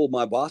I told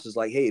my bosses,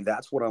 like, hey,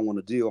 that's what I want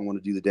to do, I want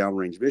to do the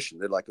downrange mission,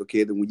 they're like,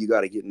 okay, then you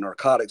got to get in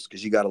narcotics,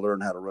 because you got to learn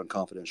how to run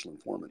confidential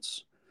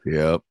informants.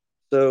 Yep.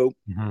 So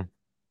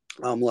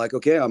I'm like,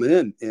 okay, I'm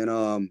in.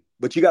 And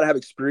but you got to have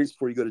experience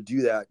before you go to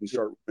do that and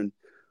start running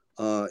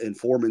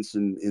informants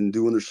and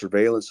doing their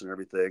surveillance and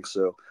everything.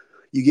 So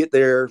you get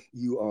there,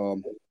 you're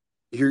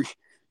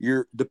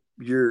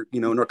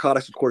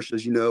narcotics, of course,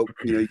 as you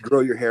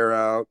grow your hair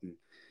out and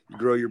you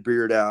grow your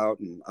beard out.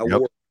 And I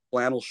wore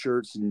flannel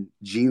shirts and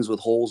jeans with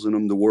holes in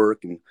them to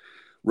work, and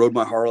rode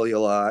my Harley a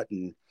lot.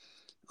 And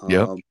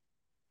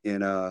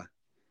and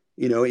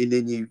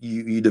then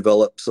you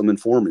develop some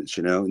informants,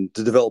 and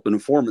to develop an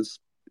informants,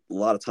 a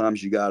lot of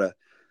times you gotta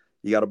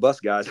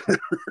bust guys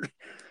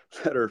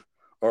that are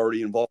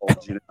already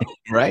involved,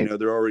 right?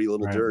 They're already a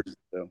little dirty.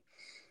 So,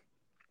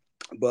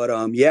 but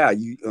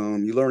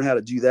you learn how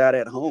to do that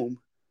at home,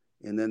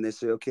 and then they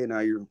say, okay, now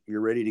you're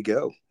ready to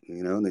go,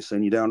 and they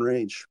send you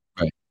downrange.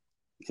 Right.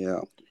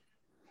 Yeah.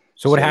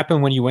 So what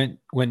happened when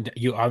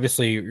you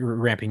obviously were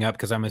ramping up?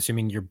 Because I'm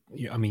assuming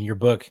your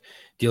book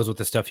deals with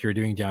the stuff you're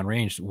doing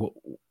downrange.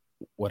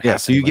 What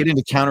happened? So you get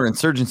into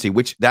counterinsurgency,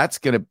 which that's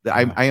gonna.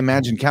 I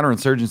imagine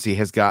counterinsurgency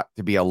has got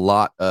to be a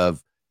lot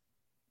of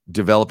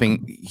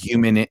developing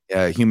human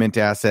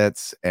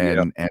assets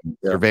and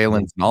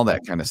surveillance and all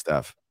that kind of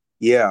stuff.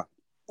 Yeah.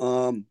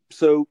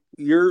 So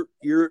your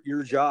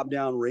job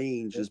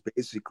downrange is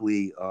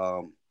basically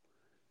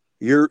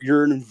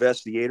you're an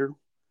investigator,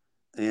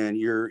 and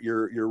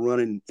you're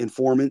running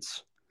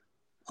informants,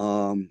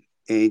 and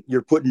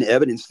you're putting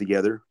evidence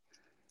together,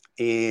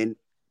 and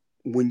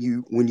when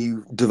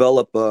you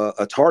develop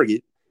a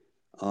target,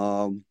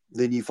 then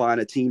you find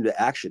a team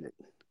to action it,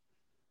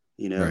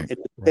 and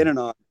depending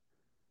on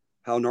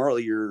how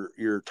gnarly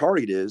your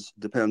target is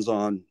depends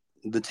on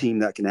the team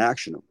that can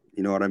action them.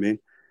 You know what I mean?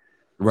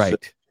 Right.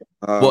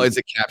 So, Well, is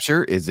it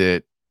capture? Is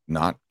it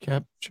not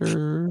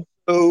capture?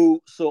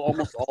 so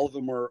almost all of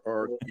them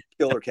are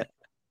kill or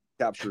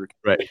capture.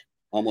 Right.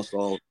 Almost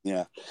all.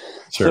 Yeah.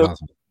 Sure.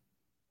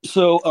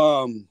 So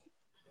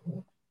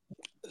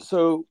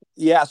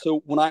yeah.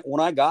 So when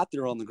I got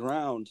there on the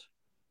ground,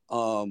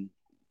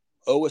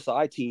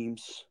 OSI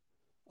teams,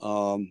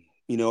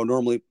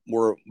 normally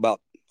were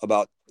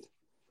about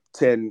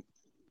 10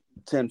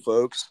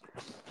 folks,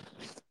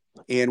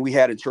 and we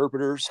had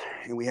interpreters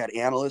and we had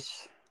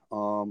analysts,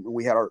 and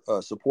we had our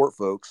support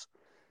folks.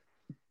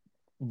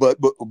 But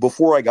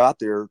before I got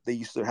there, they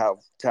used to have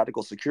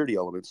tactical security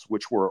elements,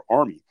 which were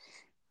Army.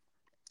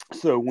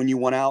 So when you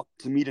went out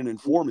to meet an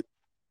informant,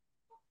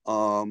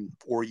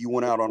 or you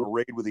went out on a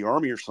raid with the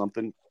Army or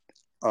something,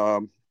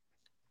 to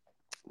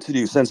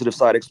do sensitive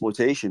site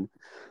exploitation,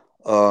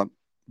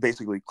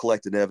 basically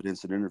collecting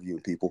evidence and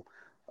interviewing people.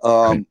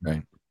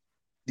 Right.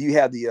 You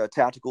had the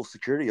tactical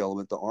security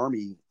element, the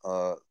Army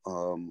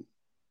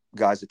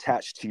guys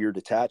attached to your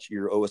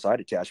OSI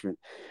detachment.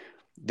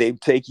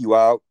 They'd take you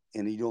out,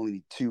 and you'd only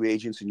need 2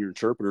 agents and your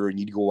interpreter, and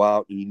you'd go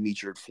out and you'd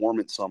meet your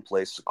informant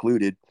someplace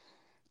secluded,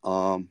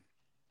 and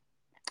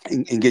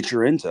get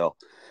your intel.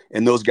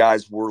 And those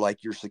guys were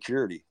like your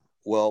security.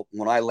 Well,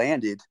 when I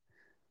landed,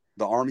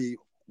 the Army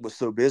was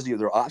so busy with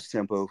their ops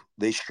tempo,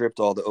 they stripped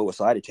all the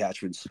OSI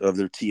detachments of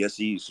their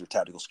TSEs, or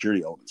tactical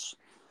security elements.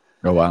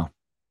 Oh, wow.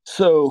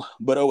 So,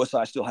 but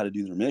OSI still had to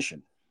do their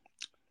mission.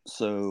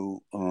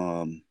 So,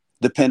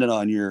 depending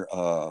on your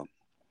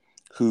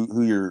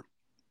who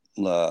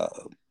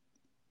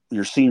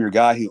your senior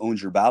guy who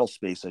owns your battle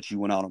space that you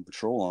went out on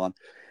patrol on,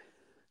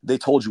 they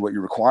told you what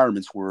your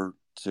requirements were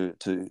to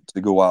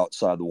go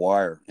outside the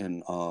wire.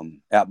 And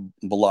at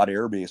Balad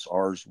Air Base,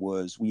 ours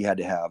was we had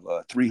to have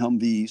 3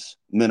 Humvees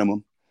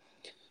minimum,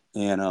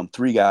 and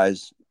 3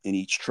 guys in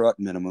each truck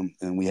minimum,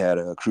 and we had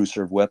crew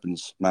serve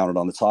weapons mounted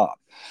on the top.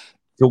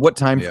 So what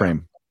time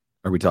frame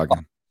are we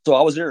talking? So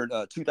I was there in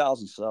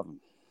 2007.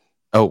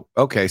 Oh,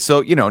 okay.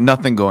 So,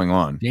 nothing going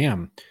on.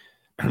 Damn.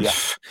 Yeah.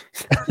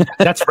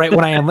 That's right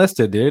when I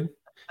enlisted, dude.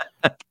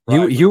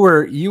 Right. You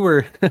were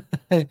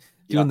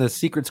doing the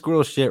secret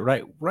squirrel shit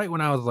right when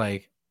I was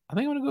like, I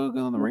think I'm gonna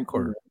go in the Marine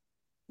Corps.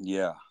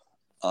 Yeah.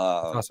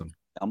 That's awesome.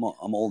 I'm an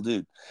old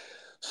dude.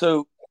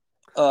 So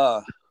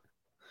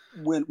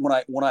when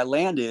I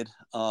landed,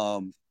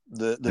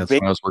 the That's base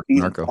when I was working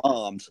narco.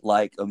 bombed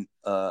like an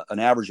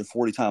average of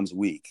 40 times a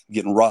week,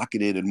 getting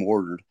rocketed and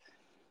mortared.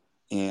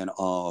 And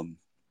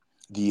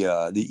the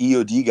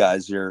EOD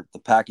guys there, the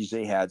package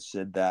they had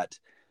said that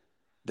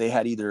they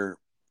had either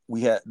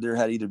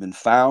been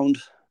found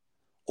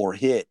or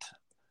hit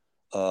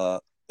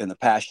in the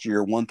past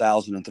year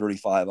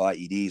 1,035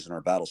 IEDs in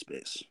our battle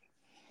space.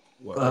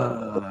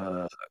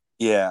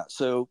 Yeah,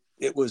 so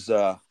it was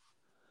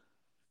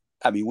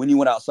when you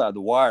went outside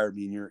the wire,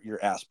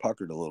 your ass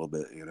puckered a little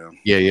bit,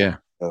 Yeah,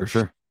 for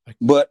sure.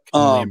 But I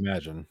can only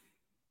imagine.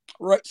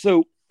 Right,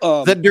 so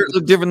does that dirt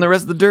look different than the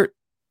rest of the dirt?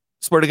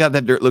 Swear to God,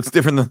 that dirt looks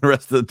different than the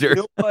rest of the dirt.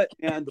 You know what?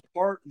 And the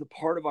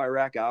part of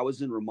Iraq I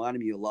was in reminded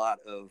me a lot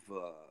of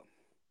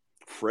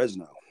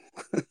Fresno.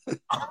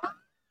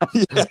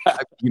 Yeah.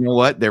 You know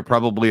what? They're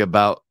probably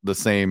about the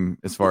same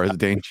as far as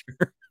danger.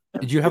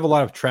 Did you have a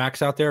lot of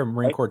tracks out there,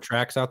 Marine Corps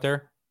tracks out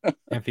there?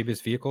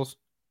 Amphibious vehicles?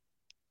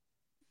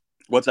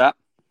 What's that?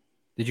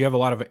 Did you have a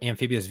lot of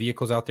amphibious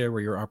vehicles out there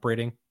where you're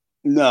operating?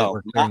 No.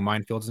 Were clearing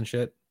minefields and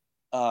shit?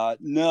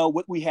 No,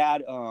 what we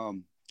had,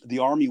 the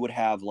Army would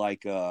have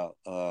like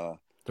the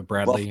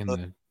Bradley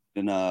Buffalo,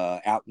 and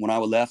when I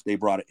left, they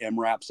brought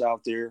MRAPs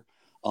out there.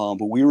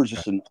 But we were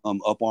just in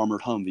up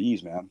armored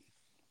Humvees, man.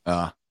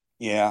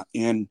 Yeah,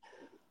 and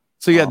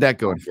so you had that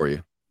going for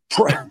you,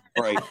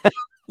 right?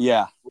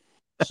 Yeah.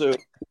 So,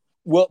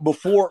 well,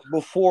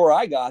 before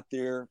I got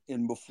there,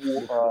 and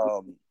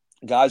before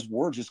guys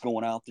were just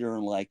going out there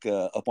in like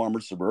up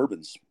armored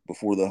Suburbans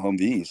before the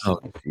Humvees. Oh,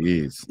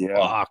 jeez. Yeah.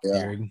 Fuck,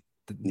 dude.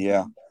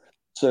 Yeah.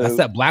 So that's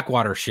that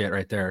Blackwater shit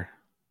right there.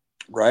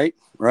 Right.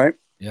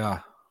 Yeah.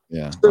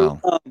 So,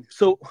 wow.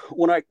 So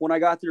when I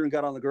got there and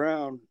got on the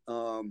ground,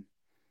 some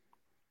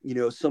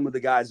of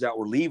the guys that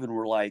were leaving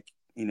were like,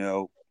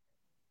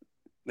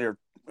 they're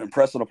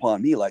impressing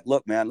upon me, like,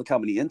 look, man, look how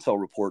many intel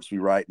reports we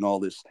write and all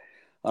this.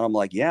 And I'm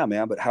like, yeah,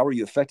 man, but how are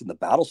you affecting the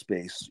battle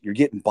space? You're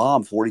getting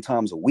bombed 40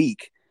 times a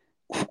week.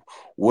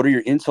 What are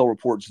your intel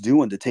reports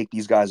doing to take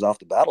these guys off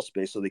the battle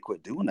space so they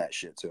quit doing that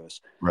shit to us?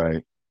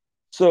 Right.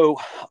 So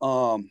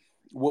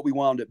what we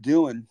wound up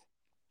doing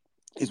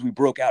is we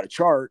broke out a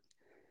chart,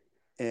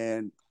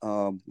 and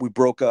we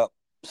broke up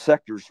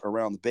sectors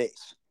around the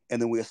base.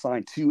 And then we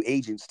assigned 2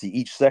 agents to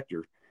each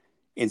sector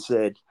and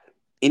said,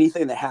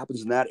 anything that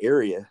happens in that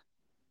area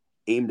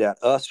aimed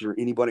at us or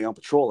anybody on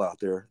patrol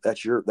out there,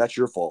 that's your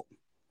fault.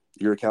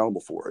 You're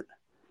accountable for it.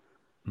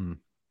 Hmm.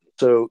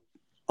 So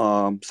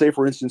say,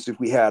 for instance, if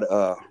we had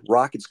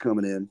rockets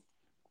coming in,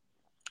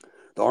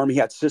 the Army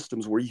had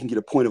systems where you can get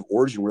a point of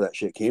origin where that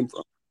shit came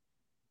from.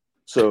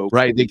 So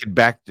right, they could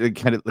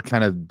kind of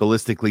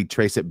ballistically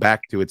trace it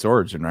back to its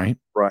origin, right?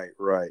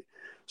 Right.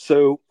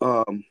 So,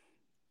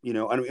 you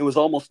know, I mean, it was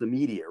almost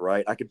immediate,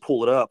 right? I could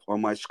pull it up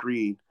on my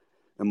screen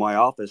in my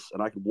office,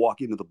 and I could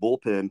walk into the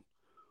bullpen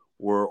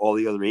where all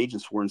the other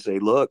agents were and say,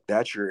 "Look,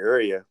 that's your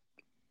area.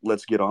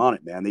 Let's get on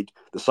it, man."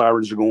 The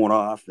sirens are going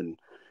off, and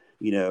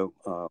you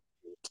know,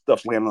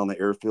 stuff's landing on the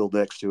airfield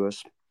next to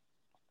us.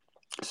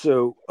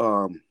 So,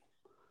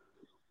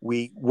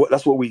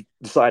 that's what we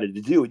decided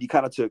to do, and you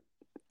kind of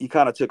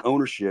took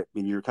ownership,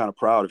 and you're kind of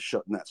proud of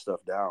shutting that stuff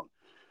down.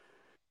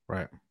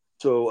 Right.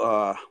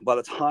 So by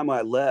the time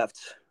I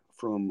left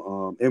from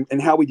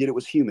and how we did it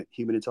was human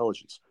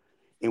intelligence,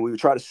 and we would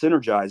try to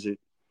synergize it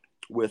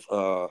with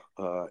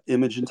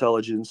image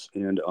intelligence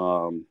and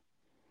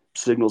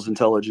signals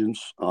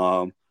intelligence,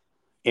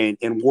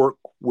 and work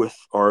with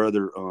our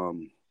other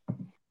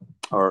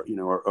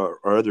our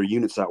other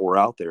units that were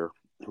out there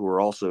who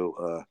were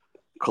also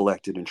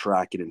collected and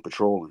tracking and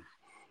patrolling.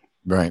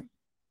 Right.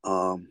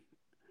 And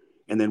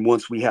then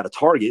once we had a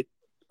target,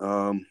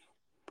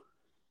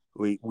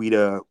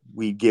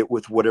 we'd get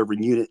with whatever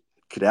unit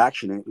could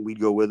action it, and we'd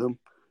go with them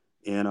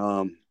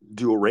and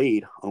do a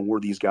raid on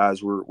where these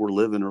guys were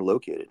living or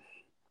located.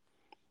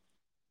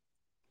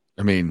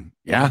 I mean,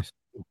 yeah.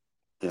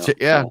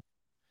 Yeah.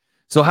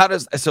 So how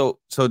does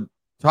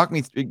talk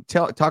me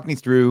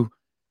through.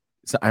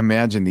 So I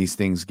imagine these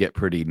things get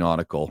pretty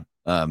nautical.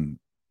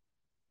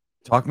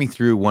 Talk me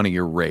through one of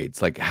your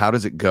raids. Like, how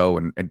does it go?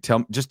 And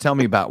tell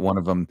me about one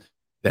of them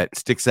that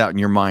sticks out in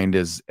your mind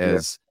as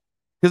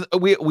because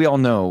we all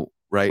know,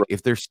 right?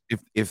 If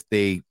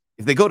they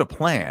go to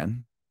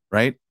plan,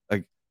 right?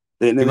 Like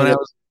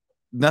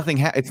nothing.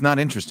 It's not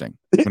interesting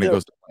when it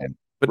goes to plan,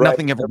 but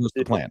nothing ever goes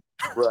to plan.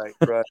 Right.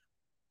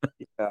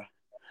 Yeah.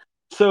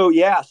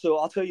 So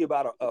I'll tell you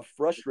about a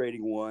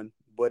frustrating one,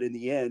 but in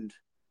the end,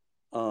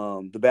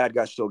 the bad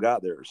guy still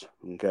got theirs.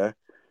 Okay.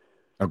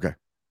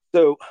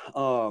 So,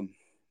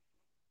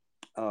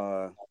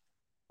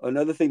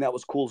 another thing that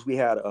was cool is we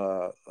had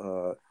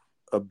a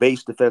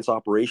base defense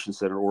operations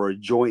center, or a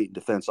joint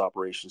defense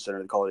operations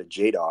center. They call it a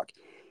JDOC.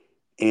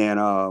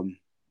 And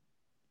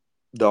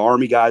the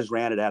Army guys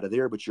ran it out of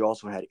there, but you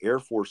also had Air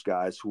Force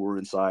guys who were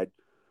inside,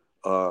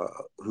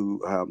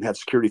 who had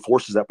security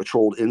forces that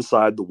patrolled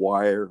inside the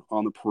wire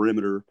on the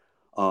perimeter.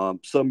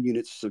 Some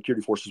units,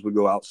 security forces would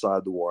go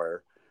outside the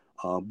wire,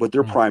 but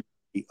their primary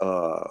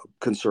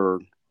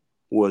concern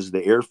was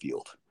the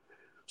airfield.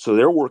 So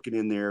they're working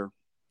in there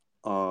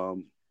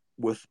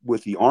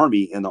with the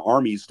Army, and the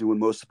Army's doing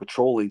most of the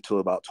patrolling to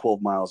about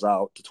 12 miles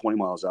out to 20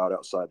 miles out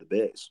outside the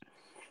base.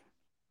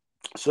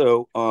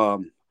 So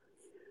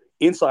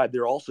inside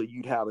there also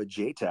you'd have a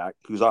JTAC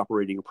who's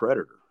operating a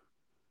Predator.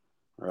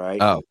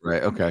 Right. Oh,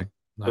 right. Okay.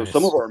 So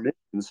some of our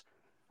missions,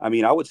 I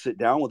mean, I would sit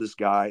down with this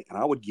guy and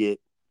I would get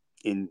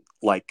in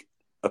like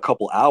a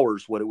couple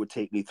hours what it would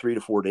take me 3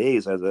 to 4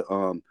 days as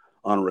on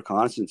a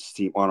reconnaissance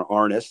team, on an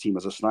RNS team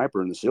as a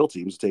sniper in the SEAL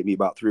teams. It'd take me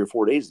about 3 or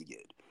 4 days to get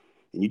it.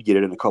 And you'd get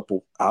it in a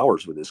couple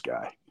hours with this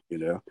guy, you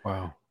know?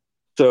 Wow.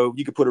 So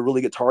you could put a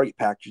really good target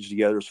package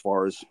together as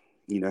far as,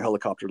 you know,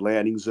 helicopter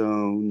landing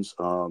zones,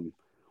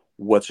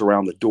 what's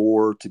around the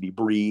door to be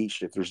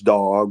breached, if there's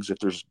dogs, if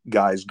there's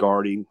guys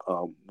guarding,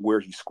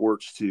 where he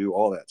squirts to,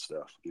 all that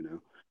stuff, you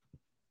know.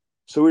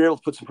 So we were able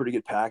to put some pretty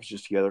good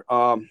packages together.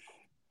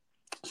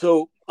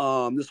 So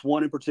this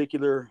one in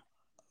particular,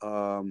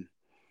 one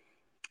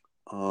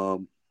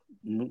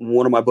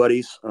of my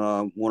buddies,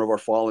 one of our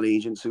fallen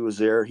agents who was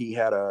there, he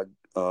had a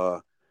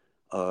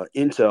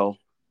intel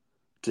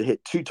to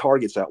hit 2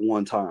 targets at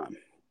one time.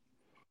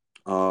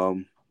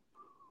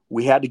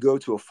 We had to go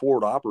to a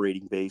forward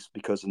operating base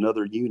because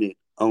another unit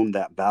owned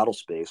that battle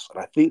space. And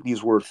I think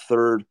these were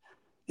 3rd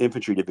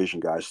Infantry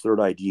Division guys,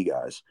 3rd ID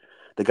guys.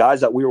 The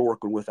guys that we were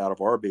working with out of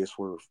our base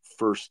were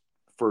first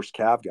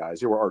Cav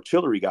guys. They were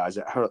artillery guys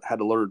that had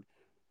to learn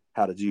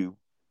how to do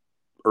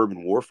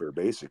urban warfare,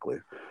 basically.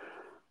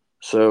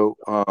 So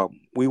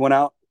we went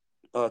out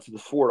to the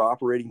forward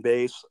operating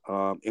base,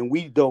 and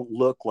we don't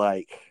look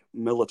like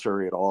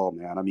military at all,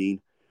 man. I mean,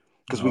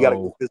 because we got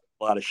a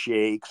lot of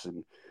shakes,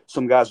 and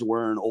some guys are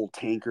wearing old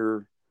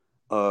tanker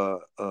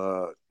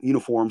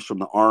uniforms from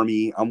the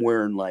Army. I'm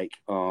wearing like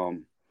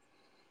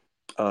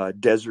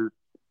desert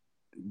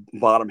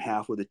bottom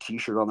half with a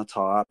t-shirt on the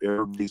top.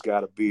 Everybody's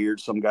got a beard.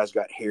 Some guys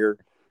got hair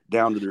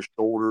down to their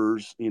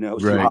shoulders. You know,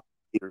 right.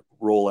 So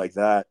roll like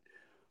that.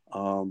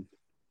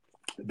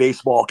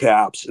 Baseball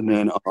caps, and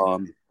then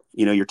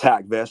you know, your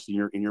tack vest and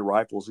your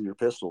rifles and your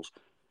pistols.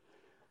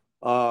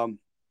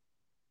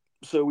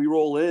 So we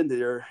roll in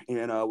there,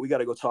 and we got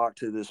to go talk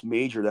to this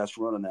major that's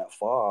running that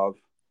FOB.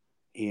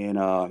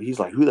 And he's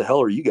like, "Who the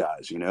hell are you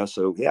guys?" You know,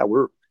 so yeah,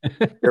 we're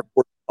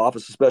Airport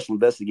Office of Special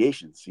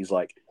Investigations. He's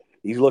like,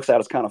 he looks at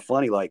us kind of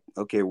funny, like,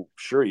 "Okay, well,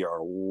 sure you are,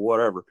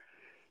 whatever."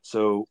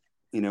 So,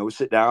 you know, we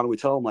sit down and we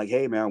tell him, like,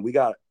 "Hey, man, we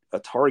got a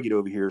target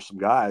over here, some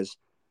guys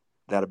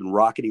that have been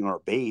rocketing our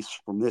base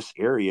from this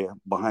area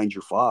behind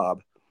your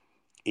FOB.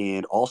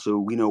 And also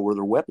we know where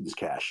their weapons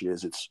cache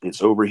is.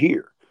 It's over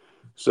here."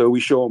 So we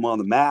show him on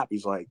the map.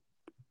 He's like,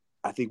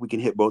 I think we can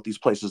hit both these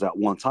places at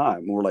one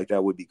time. More like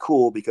that would be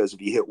cool because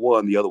if you hit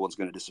one, the other one's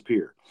going to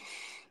disappear.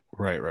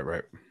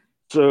 Right.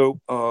 So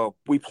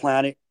we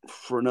plan it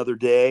for another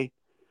day.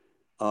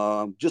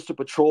 Just to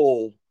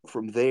patrol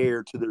from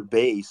there to their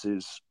base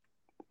is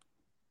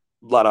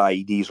a lot of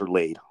IEDs are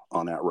laid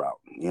on that route,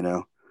 you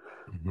know.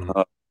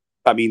 Mm-hmm.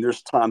 I mean,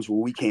 there's times where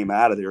we came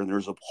out of there and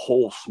there's a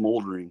hole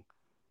smoldering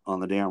on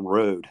the damn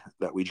road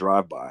that we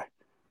drive by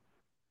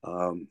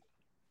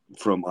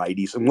from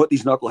IEDs. And what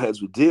these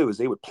knuckleheads would do is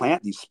they would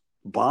plant these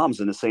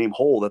bombs in the same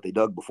hole that they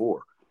dug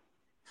before.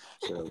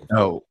 So,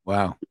 oh,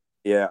 wow.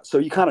 Yeah. So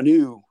you kind of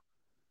knew,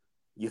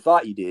 you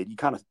thought you did. You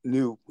kind of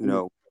knew, you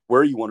know,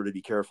 where you wanted to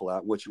be careful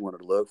at, what you wanted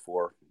to look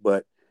for.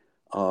 But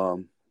how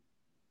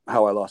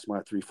I lost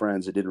my 3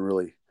 friends, it didn't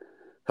really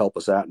help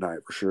us that night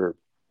for sure.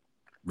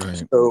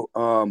 Right.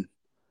 So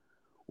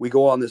we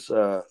go on this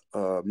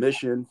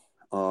mission.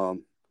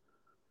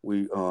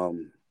 We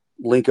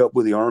link up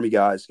with the Army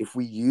guys. If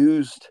we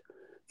used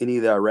any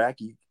of the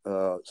Iraqi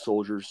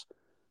soldiers,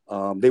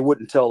 they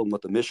wouldn't tell them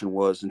what the mission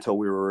was until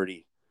we were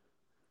already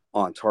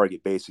on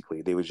target.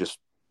 Basically, they would just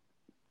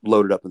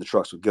load it up in the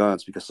trucks with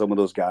guns because some of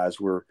those guys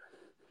were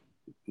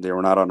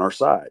not on our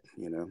side,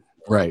 you know.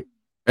 Right.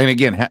 And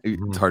again,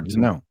 it's hard to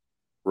know.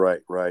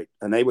 Right.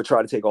 And they would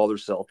try to take all their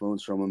cell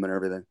phones from them and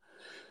everything.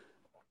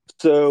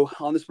 So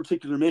on this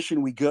particular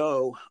mission, we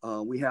go.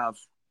 We have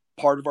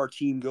part of our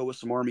team go with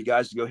some Army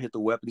guys to go hit the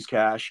weapons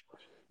cache,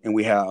 and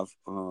we have,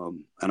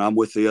 and I'm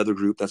with the other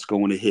group that's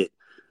going to hit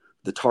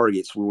the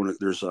targets.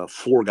 There's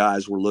 4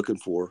 guys we're looking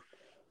for,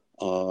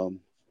 and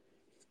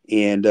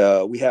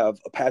we have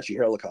Apache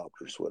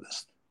helicopters with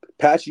us.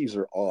 Apaches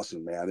are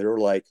awesome, man. They're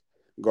like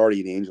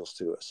guardian angels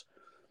to us.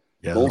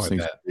 Yeah, those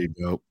things are pretty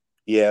dope.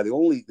 Yeah, the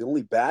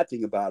only bad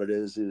thing about it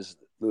is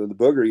the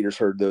booger eaters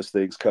heard those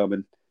things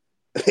coming.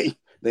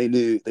 They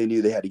knew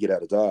they had to get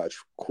out of Dodge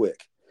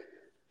quick.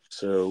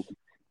 So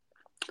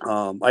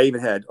I even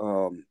had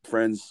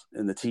friends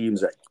in the teams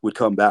that would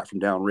come back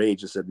from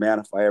downrange and said, "Man,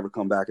 if I ever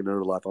come back in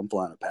another life, I'm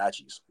flying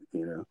Apaches."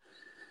 You know.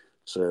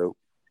 So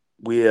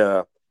we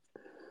go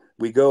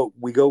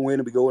in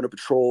and we go in a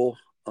patrol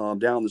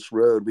down this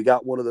road. We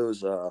got one of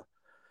those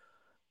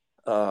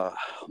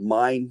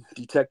mine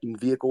detecting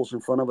vehicles in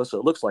front of us.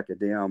 It looks like a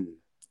damn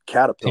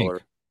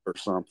caterpillar or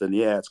something.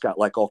 Yeah, it's got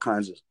like all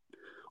kinds of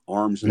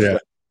arms and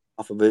stuff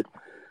off of it.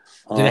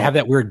 Did it have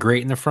that weird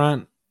grate in the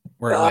front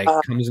where it like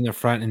comes in the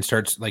front and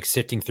starts like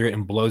sifting through it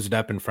and blows it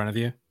up in front of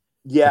you?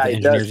 Yeah,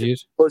 it does.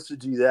 It's supposed to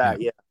do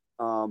that. Yeah.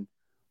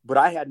 But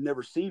I had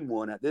never seen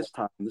one at this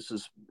time. This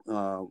is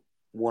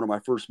one of my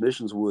first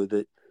missions with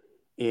it,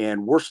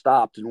 and we're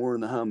stopped and we're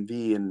in the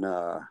Humvee, and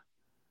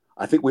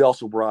I think we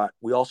also brought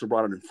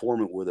an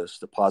informant with us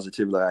to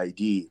positively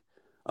ID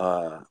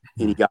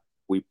any guy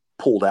we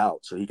pulled out,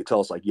 so he could tell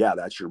us like, yeah,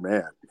 that's your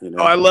man. You know?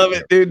 Oh, I love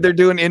it, dude. They're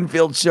doing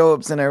infield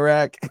show-ups in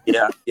Iraq.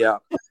 Yeah.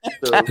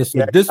 So,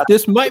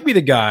 this might be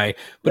the guy,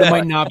 but it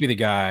might not be the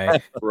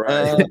guy.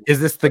 Right? Is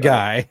this the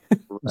guy?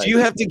 Do you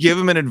have to give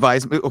him an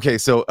advice? Okay,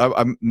 so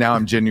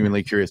I'm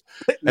genuinely curious.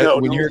 No,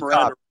 when you're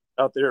out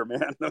there,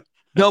 man.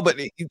 No, but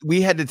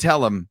we had to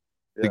tell him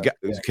the guy.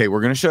 Okay,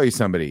 we're gonna show you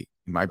somebody.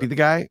 He might be the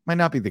guy, might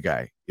not be the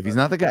guy. If he's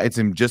not the guy, it's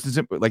him. Just as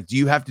simple. Like, do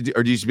you have to do,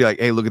 or do you just be like,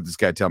 "Hey, look at this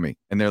guy. Tell me,"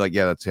 and they're like,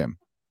 "Yeah, that's him."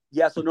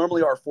 Yeah. So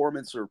normally our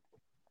informants are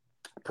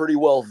pretty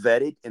well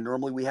vetted, and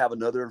normally we have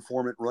another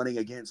informant running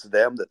against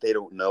them that they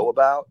don't know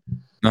about.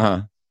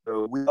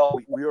 So we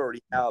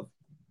already have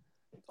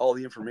all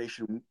the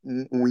information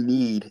we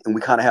need, and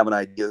we kind of have an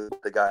idea of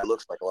what the guy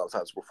looks like a lot of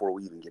times before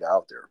we even get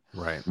out there.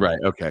 Right.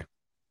 Okay.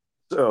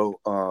 So,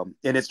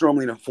 and it's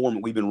normally an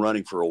informant we've been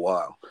running for a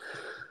while.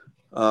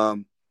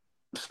 And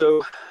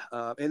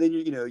then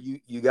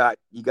you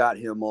got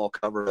him all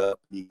covered up.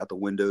 You got the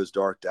windows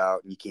darked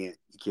out, and you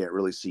can't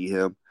really see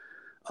him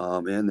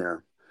in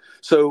there.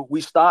 So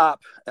we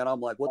stop, and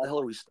I'm like, "What the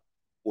hell are we stopping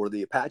for?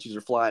 The Apaches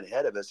are flying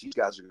ahead of us. These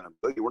guys are going to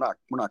boogie.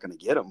 We're not going to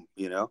get them,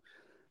 you know."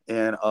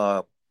 And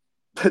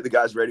the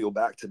guys radio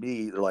back to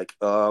me. They're like,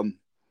 "The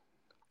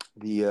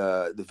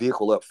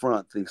vehicle up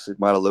front thinks it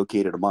might have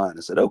located a mine."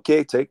 I said,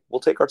 "Okay, we'll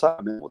take our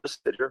time, man. We'll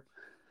just sit here,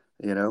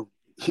 you know."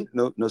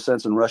 No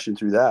sense in rushing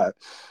through that.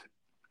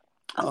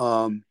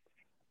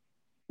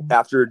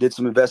 After it did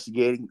some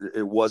investigating,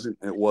 it wasn't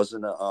an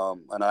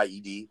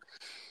IED.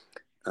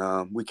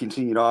 We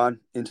continued on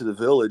into the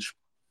village,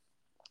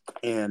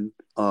 and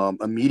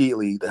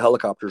immediately the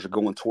helicopters are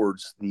going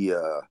towards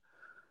the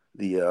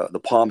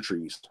palm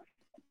trees,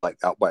 like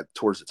out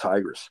towards the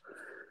Tigris.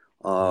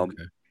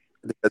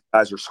 The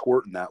guys are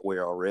squirting that way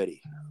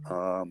already.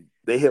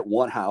 They hit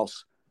one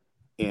house,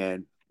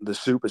 and the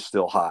soup is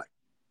still hot.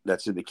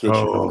 That's in the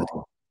kitchen.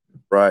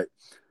 Right.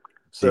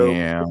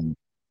 So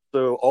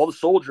all the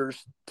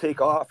soldiers take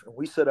off, and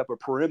we set up a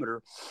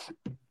perimeter,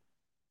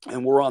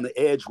 and we're on the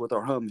edge with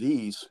our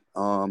Humvees.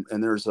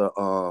 And there's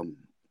an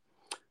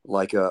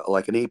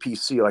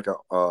APC, like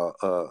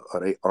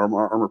an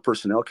armored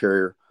personnel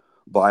carrier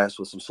by us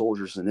with some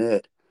soldiers in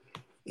it.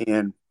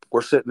 And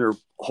we're sitting there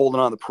holding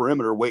on the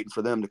perimeter, waiting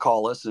for them to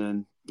call us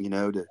in, you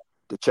know, to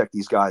check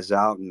these guys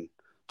out and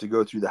to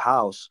go through the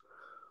house.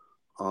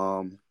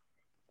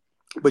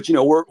 But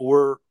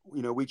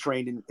we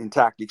trained in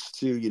tactics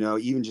too.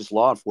 Even just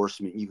law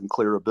enforcement, you can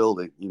clear a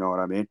building. You know what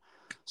I mean?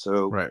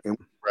 So Right.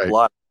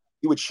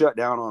 You would shut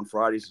down on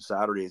Fridays and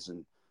Saturdays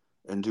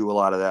and do a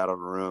lot of that on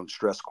our own.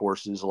 Stress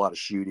courses, a lot of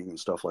shooting and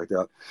stuff like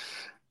that.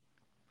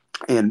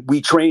 And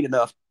we trained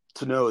enough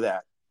to know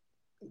that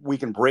we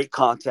can break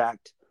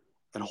contact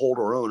and hold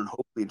our own, and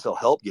hopefully until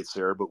help gets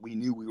there. But we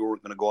knew we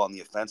weren't going to go on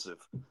the offensive.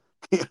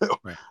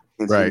 Right.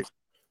 And right.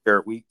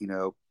 So we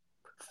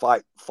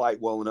fight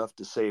well enough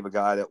to save a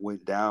guy that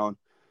went down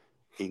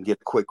and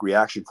get a quick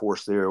reaction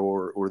force there,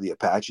 or the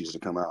Apaches to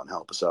come out and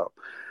help us out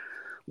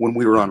when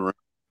we were on run.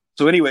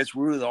 So anyways,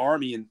 we were the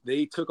Army, and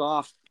they took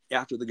off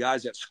after the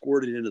guys that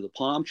squirted into the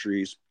palm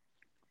trees.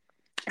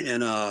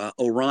 And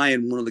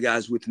Orion, one of the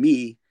guys with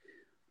me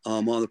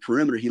on the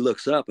perimeter, he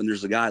looks up, and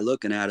there's a guy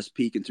looking at us,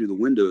 peeking through the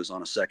windows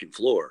on a second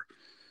floor,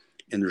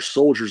 and there's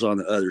soldiers on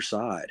the other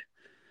side.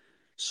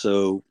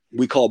 So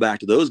we call back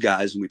to those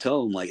guys, and we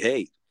tell them, like,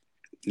 hey,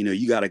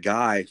 you got a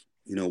guy,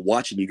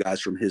 watching you guys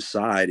from his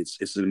side.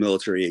 It's a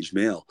military age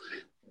male,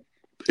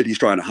 and he's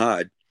trying to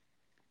hide.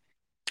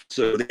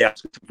 So they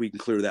asked if we can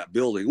clear that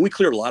building. We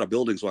cleared a lot of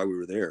buildings while we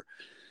were there.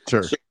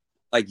 Sure. So,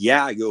 I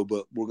go,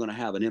 but we're going to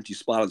have an empty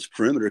spot on this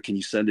perimeter. Can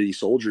you send any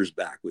soldiers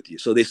back with you?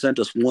 So they sent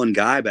us one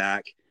guy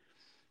back,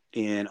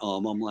 and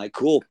I'm like,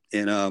 cool.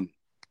 And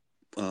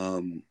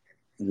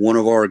one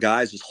of our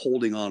guys is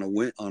holding on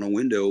a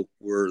window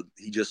where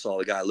he just saw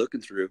the guy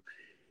looking through,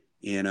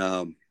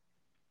 and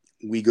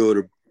we go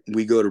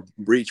to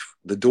breach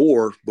the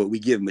door, but we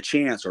give him a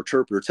chance. Our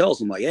interpreter tells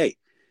him, like, hey,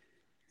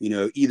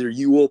 either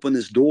you open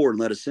this door and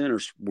let us in, or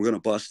we're going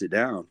to bust it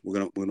down. We're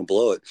going to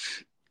blow it.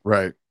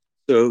 Right.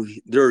 So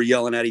they're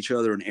yelling at each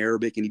other in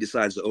Arabic, and he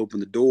decides to open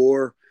the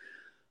door.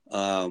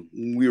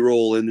 We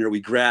roll in there,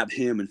 we grab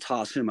him and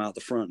toss him out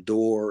the front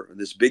door.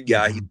 This big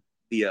guy,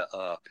 he's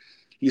a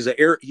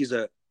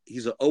OSI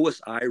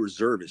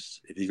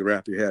reservist, if you can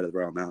wrap your head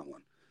around that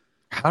one.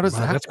 How does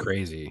that? That's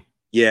crazy.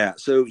 Yeah,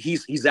 so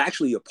he's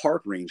actually a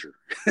park ranger.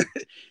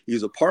 He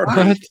was a park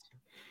ranger,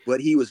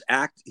 but he was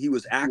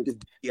active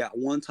at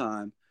one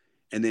time,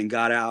 and then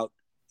got out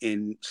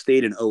and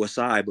stayed in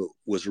OSI, but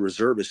was a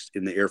reservist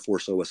in the Air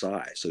Force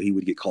OSI. So he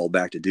would get called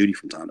back to duty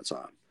from time to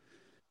time.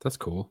 That's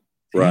cool.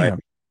 Right. Damn.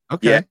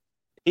 Okay.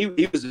 Yeah.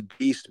 He was a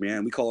beast,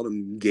 man. We called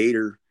him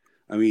Gator.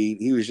 I mean,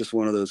 he was just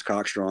one of those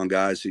cockstrong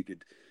guys who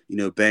could,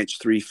 bench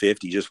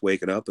 350 just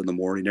waking up in the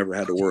morning, never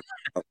had to work.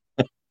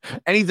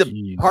 And he's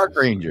a park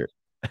ranger.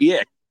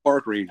 Yeah,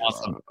 park ranger.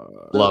 Awesome.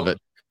 Love it.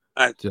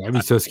 Dude, I'd be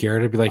so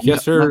scared. I'd be like,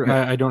 yes, sir,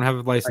 I don't have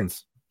a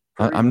license.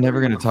 I'm never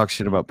going to talk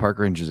shit about park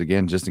rangers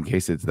again, just in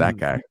case it's that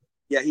guy.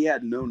 Yeah, he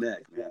had no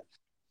neck, man.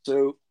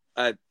 So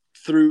I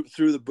threw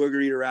the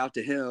booger eater out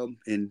to him,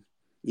 and,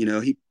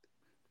 he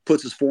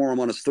puts his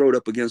forearm on his throat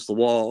up against the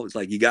wall. It's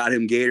like, you got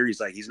him, Gator. He's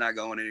like, he's not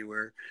going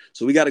anywhere.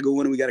 So we got to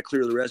go in and we got to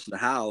clear the rest of the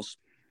house.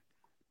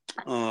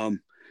 The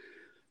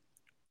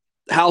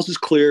house is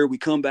clear. We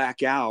come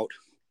back out,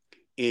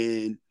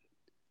 and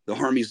the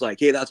Army's like,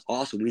 hey, that's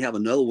awesome. We have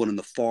another one in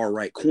the far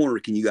right corner.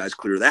 Can you guys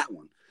clear that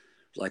one?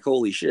 It's like,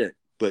 holy shit.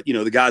 But,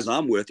 the guys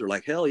I'm with are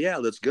like, hell yeah,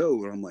 let's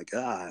go. And I'm like,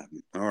 all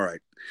right.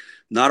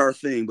 Not our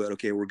thing, but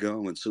okay, we're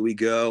going. So we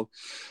go.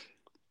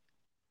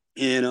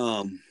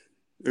 And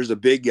there's a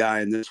big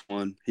guy in this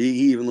one.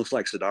 He even looks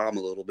like Saddam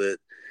a little bit.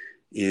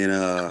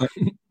 And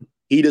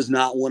he does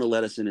not want to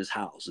let us in his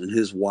house. And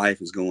his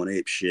wife is going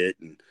ape shit.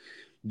 And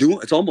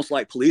it's almost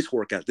like police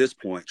work at this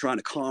point, trying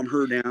to calm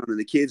her down and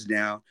the kids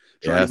down.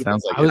 Yeah, it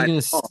sounds like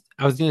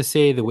I was gonna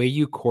say the way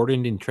you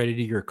cordoned and tried to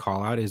do your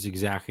call out is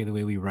exactly the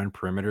way we run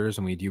perimeters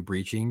and we do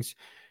breachings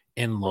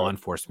in law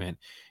enforcement.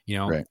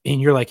 And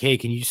you're like, hey,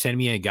 can you send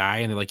me a guy?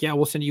 And they're like, yeah,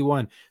 we'll send you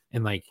one.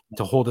 And like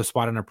to hold a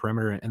spot on a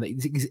perimeter, and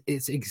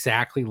it's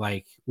exactly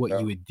like what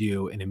you would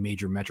do in a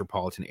major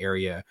metropolitan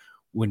area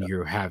when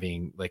you're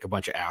having like a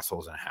bunch of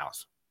assholes in a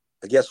house.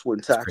 I guess when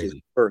tactics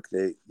work,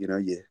 they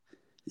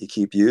you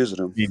keep using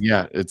them.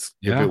 Yeah, if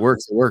it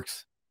works, it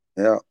works.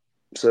 Yeah.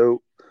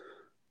 So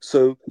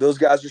those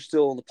guys are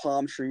still in the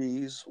palm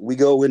trees. We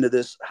go into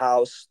this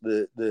house.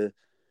 The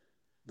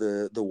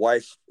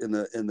wife and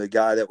the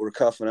guy that we're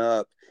cuffing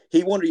up,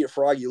 he wanted to get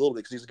Froggy a little bit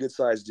because he's a good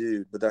sized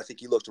dude. But I think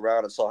he looked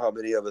around and saw how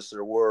many of us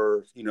there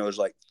were. There's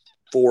like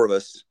 4 of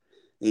us.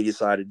 And he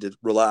decided to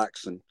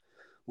relax, and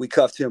we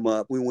cuffed him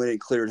up. We went and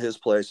cleared his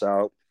place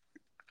out.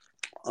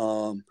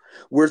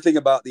 Weird thing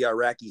about the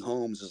Iraqi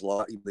homes is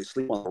they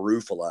sleep on the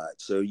roof a lot.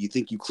 So you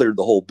think you cleared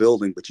the whole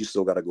building, but you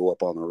still got to go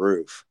up on the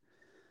roof.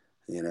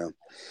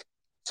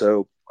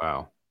 So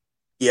wow.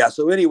 Yeah.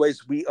 So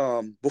anyways, we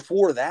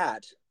before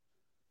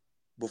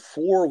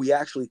we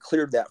actually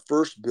cleared that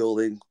first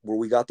building where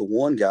we got the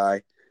one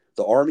guy,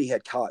 the Army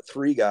had caught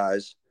 3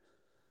 guys.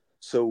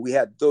 So we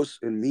had those,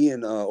 and me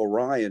and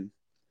Orion,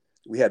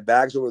 we had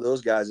bags over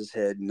those guys'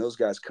 head, and those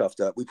guys cuffed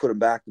up. We put them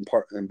back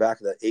in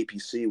back of the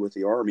APC with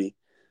the Army,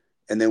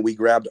 and then we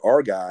grabbed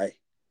our guy,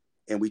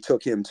 and we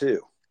took him too.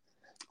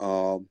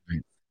 So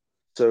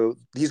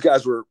these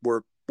guys were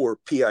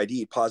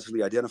PID,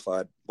 positively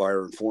identified by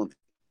our informant,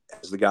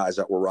 as the guys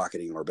that were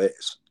rocketing our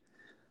base.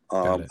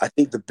 it. I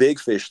think the big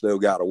fish though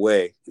got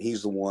away.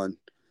 He's the one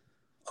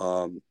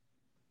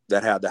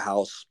that had the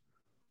house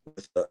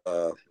with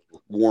a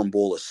warm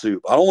bowl of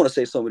soup. I don't want to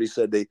say somebody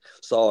said they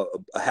saw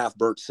a half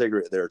burnt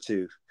cigarette there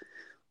too,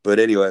 but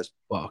anyways.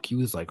 Fuck, he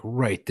was like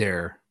right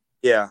there.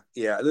 Yeah.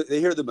 They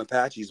hear the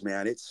Apaches,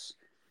 man. It's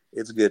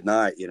a good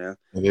night, you know.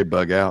 They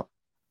bug out.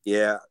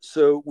 Yeah.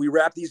 So we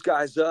wrap these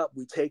guys up.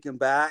 We take them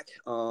back.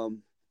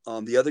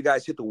 The other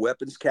guys hit the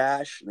weapons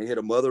cache. And they hit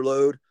a mother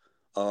load.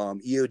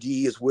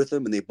 EOD is with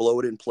them, and they blow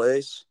it in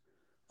place.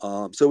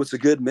 So it's a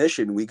good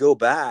mission. We go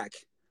back,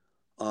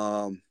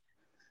 and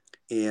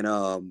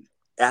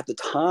at the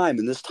time,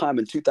 and this time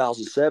in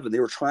 2007, they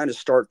were trying to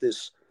start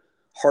this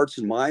Hearts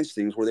and Minds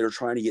things where they were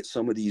trying to get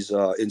some of these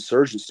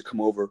insurgents to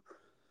come over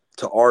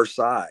to our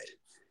side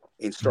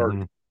and start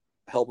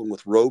helping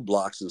with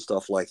roadblocks and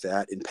stuff like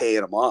that and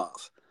paying them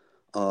off.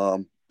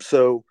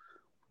 So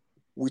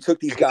we took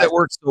these guys. That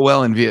worked so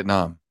well in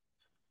Vietnam.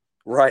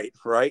 Right.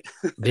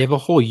 They have a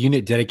whole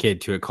unit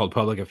dedicated to it called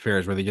Public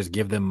Affairs where they just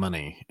give them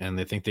money and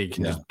they think they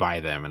can just buy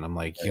them. And I'm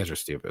like, you guys are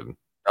stupid.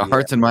 The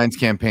Hearts and Minds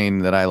campaign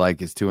that I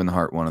like is 2 in the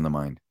heart, 1 in the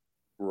mind.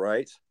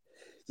 Right.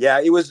 Yeah,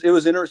 it was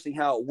interesting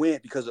how it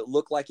went because it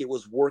looked like it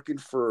was working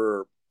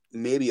for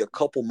maybe a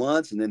couple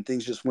months and then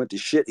things just went to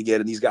shit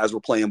again. And these guys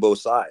were playing both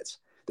sides.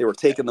 They were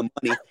taking the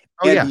money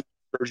and the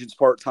insurgents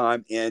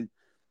part-time and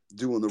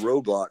doing the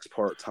roadblocks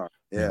part-time.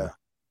 Yeah.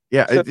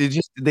 Yeah, so,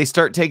 they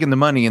start taking the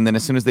money, and then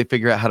as soon as they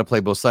figure out how to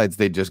play both sides,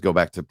 they just go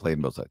back to playing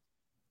both sides.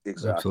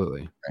 Exactly.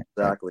 Absolutely.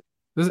 Exactly.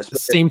 This is the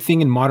same thing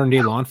in modern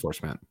day law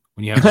enforcement.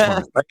 When you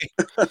have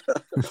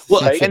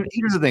well, and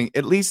here's the thing: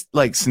 at least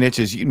like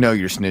snitches,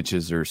 your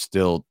snitches are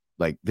still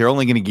like they're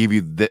only going to give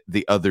you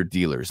the other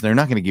dealers. They're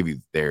not going to give you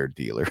their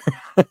dealer.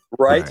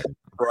 Right.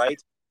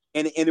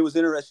 And it was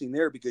interesting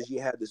there because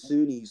you had the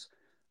Sunnis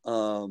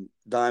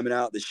diamond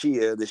out the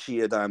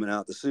Shia diamond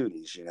out the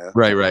Sunnis, you know.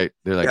 Right.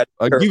 They're like,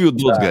 I'll give you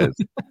those guys.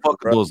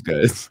 Fuck those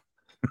guys.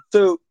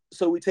 So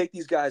we take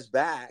these guys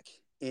back,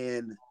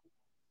 and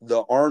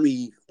the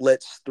Army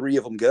lets 3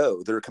 of them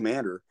go. Their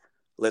commander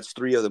lets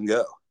 3 of them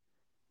go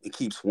and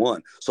keeps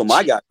 1. So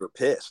my guys were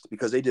pissed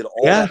because they did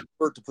all that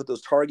work to put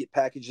those target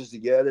packages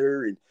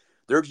together, and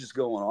they're just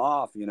going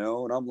off, you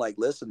know. And I'm like,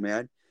 listen,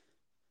 man,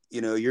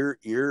 you know, you're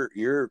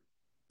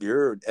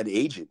an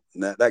agent.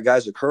 And that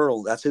guy's a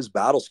colonel. That's his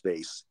battle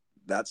space.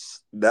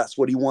 That's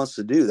what he wants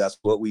to do. That's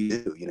what we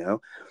do, you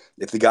know.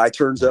 If the guy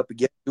turns up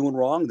again doing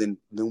wrong, then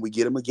we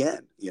get him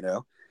again, you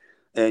know.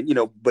 And, you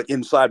know, but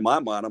inside my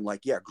mind, I'm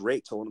like, yeah,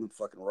 great. So one of them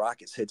fucking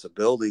rockets hits a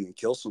building and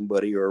kills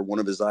somebody, or one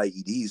of his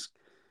IEDs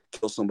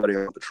kills somebody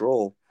on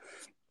patrol.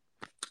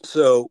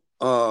 So,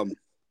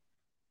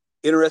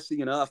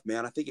 interesting enough,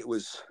 man, I think it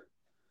was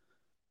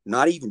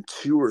not even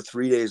 2 or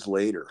 3 days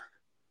later,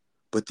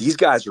 but these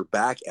guys are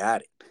back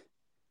at it,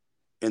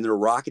 and they're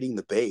rocketing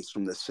the base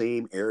from the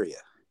same area.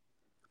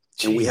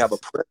 Jeez. And we have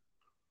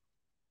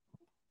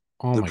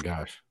oh my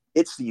gosh.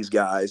 Hits these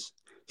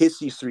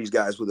 3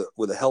 guys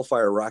with a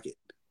Hellfire rocket.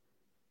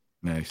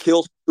 Nice.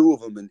 Kills 2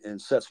 of them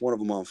and sets 1 of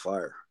them on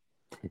fire.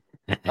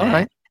 All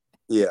right.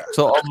 Yeah.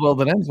 So all well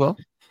that ends well.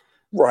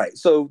 Right.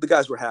 So the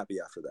guys were happy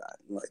after that.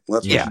 Like,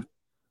 let's I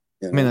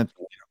mean, that's,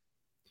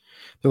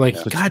 they're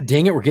like, God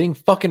dang it, we're getting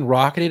fucking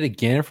rocketed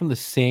again from the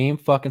same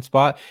fucking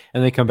spot.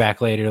 And they come back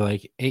later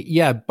like, hey,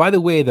 yeah, by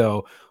the way,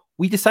 though,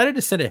 we decided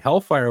to send a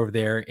Hellfire over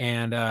there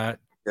and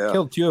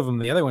killed 2 of them.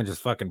 The other one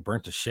just fucking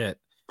burnt to shit.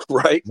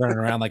 Right. Running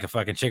around like a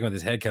fucking chicken with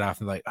his head cut off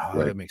and like,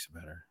 oh, that makes it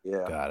better.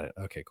 Yeah. Got it.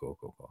 Okay, cool.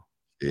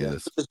 Yeah.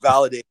 Just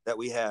validate that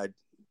we had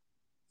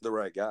the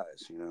right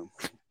guys, you know.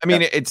 I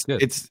mean, it's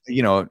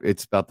you know,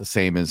 it's about the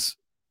same as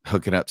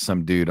hooking up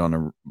some dude on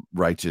a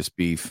righteous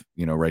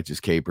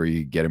caper.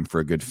 You get him for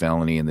a good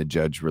felony and the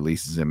judge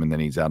releases him and then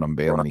he's out on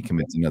bail and he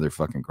commits another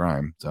fucking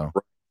crime. So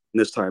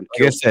this time,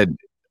 like I said,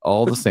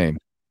 all the same.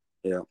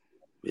 Yeah.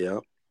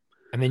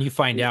 And then you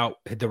find out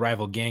the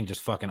rival gang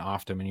just fucking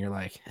offed him and you're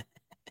like,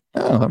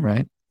 oh, all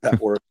right. That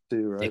works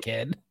too, right?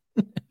 Dickhead.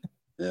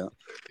 Yeah.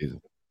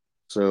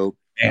 So,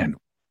 man.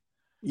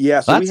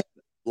 Yeah, so we had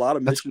a lot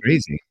of missions. That's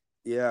crazy.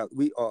 Yeah,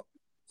 we a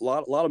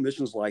lot of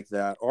missions like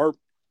that.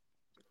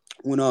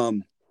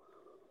 When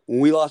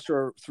we lost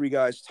our 3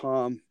 guys,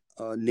 Tom,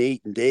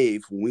 Nate, and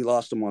Dave, when we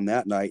lost them on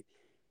that night,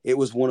 it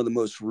was one of the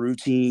most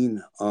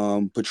routine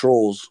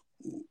patrols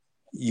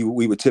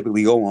we would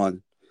typically go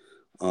on,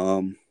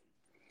 and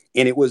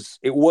it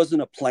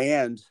wasn't a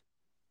planned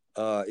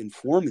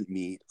informant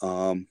meet.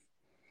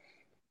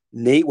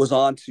 Nate was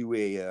on to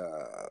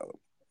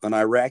an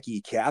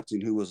Iraqi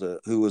captain who was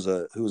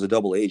a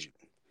double agent.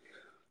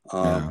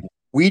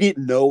 We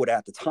didn't know it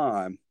at the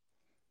time,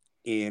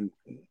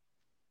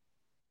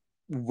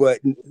 but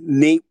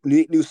Nate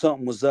knew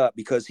something was up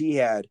because he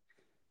had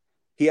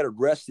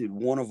arrested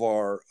one of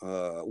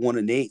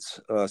Nate's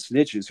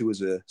snitches who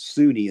was a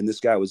Sunni, and this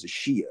guy was a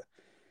Shia.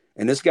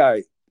 And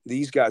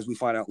these guys we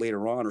find out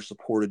later on are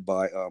supported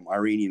by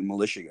Iranian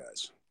militia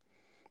guys.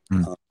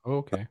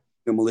 Okay.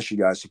 The militia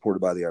guys supported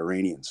by the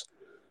Iranians.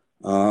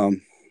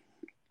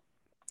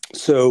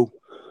 So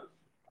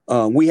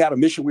we had a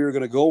mission we were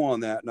going to go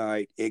on that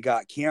night. It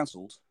got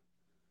canceled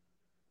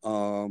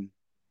So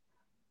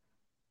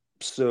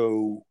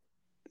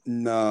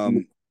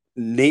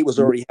Nate was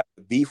already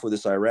having beef with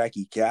this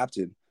Iraqi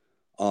captain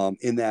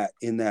in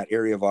that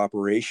area of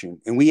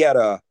operation, and we had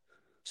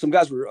some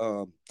guys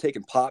were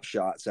taking pop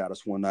shots at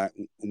us one night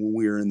when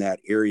we were in that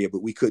area,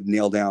 but we couldn't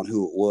nail down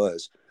who it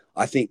was.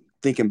 I think,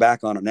 thinking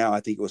back on it now, I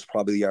think it was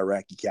probably the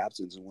Iraqi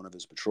captains in one of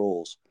his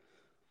patrols.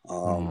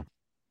 But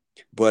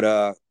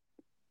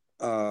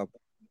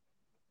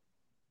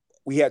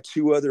we had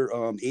two other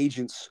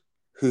agents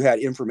who had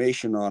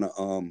information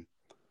on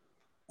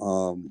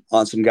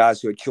some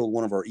guys who had killed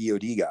one of our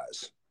EOD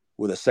guys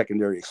with a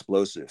secondary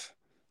explosive.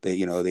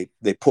 They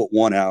put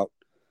one out,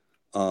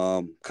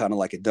 kind of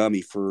like a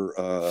dummy for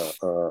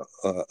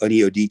an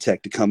EOD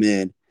tech to come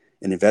in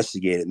and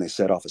investigate it, and they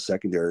set off a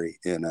secondary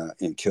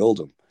and killed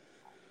him.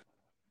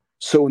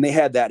 So when they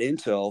had that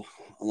intel,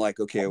 I'm like,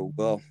 okay,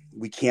 well,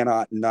 we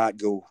cannot not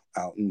go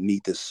out and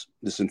meet this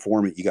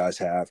informant you guys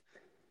have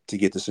to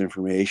get this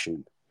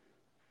information.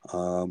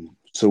 So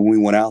when we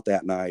went out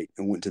that night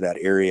and went to that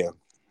area,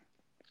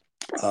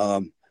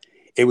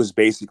 it was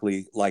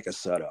basically like a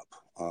setup.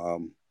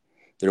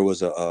 There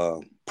was a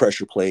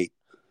pressure plate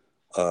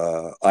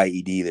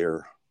IED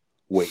there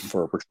waiting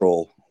for a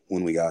patrol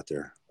when we got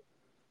there.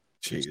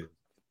 Jeez.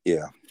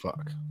 Yeah.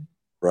 Fuck.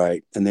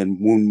 Right. And then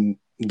when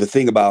the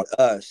thing about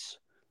us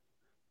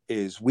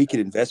is we can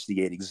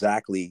investigate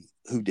exactly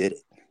who did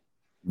it.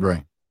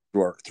 Right.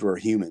 Through our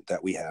human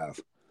that we have.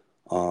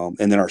 And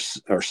then our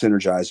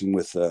synergizing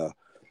with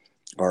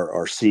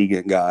our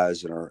SIGINT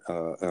guys and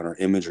our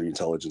imagery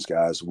intelligence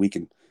guys, we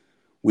can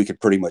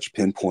pretty much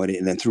pinpoint it.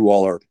 And then through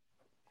all our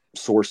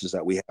sources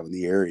that we have in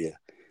the area,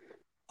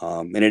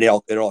 and it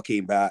all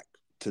came back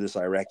to this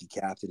Iraqi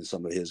captain and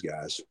some of his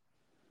guys.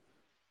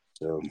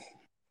 So,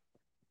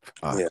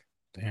 yeah,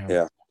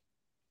 Damn.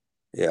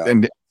 yeah.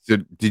 And so,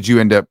 did you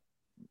end up?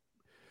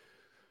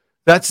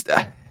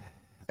 I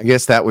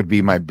guess that would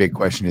be my big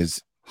question.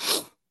 Is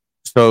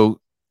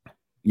so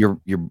your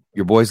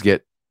boys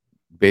get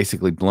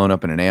basically blown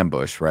up in an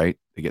ambush, right?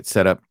 They get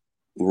set up,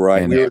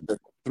 right? We had a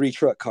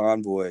 3-truck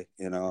convoy,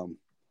 and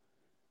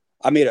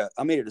I made a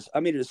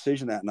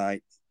decision that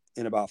night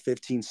in about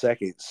 15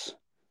 seconds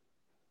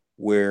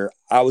where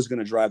I was going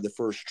to drive the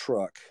first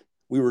truck.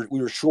 We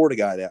were short a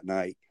guy that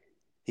night.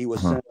 He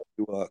was sent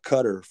to a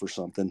cutter for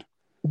something,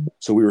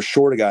 so we were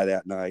short a guy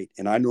that night,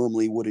 and I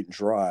normally wouldn't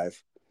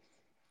drive,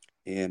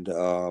 and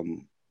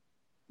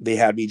they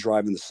had me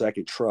driving the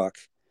second truck,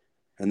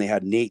 and they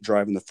had Nate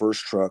driving the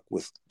first truck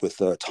with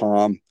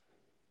Tom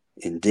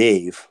and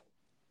Dave.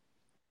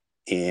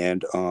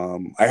 And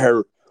I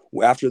heard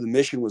after the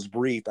mission was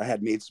briefed, I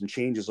had made some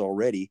changes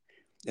already,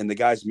 and the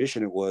guy's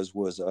mission was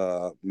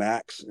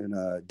Max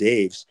and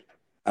Dave's,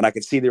 and I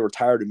could see they were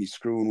tired of me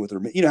screwing with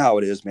her. You know how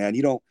it is, man.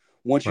 You don't,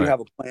 once you have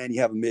a plan,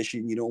 you have a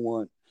mission, you don't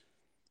want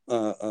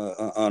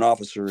an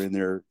officer in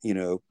there,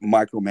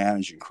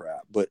 micromanaging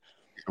crap. But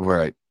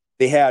right,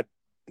 they had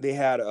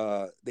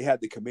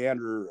the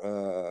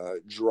commander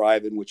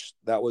driving, which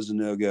that was a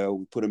no-go.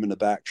 We put him in the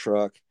back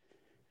truck.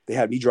 They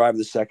had me driving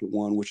the second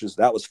one,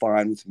 that was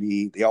fine with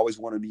me. They always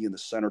wanted me in the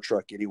center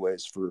truck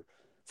anyways for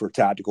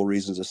tactical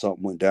reasons if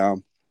something went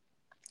down.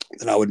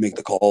 Then I would make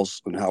the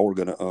calls on how we're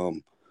going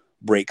to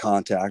break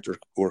contact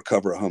or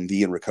cover a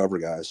Humvee and recover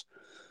guys.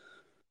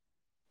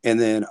 And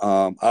then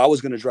I was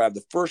going to drive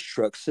the first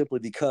truck simply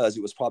because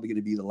it was probably going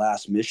to be the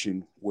last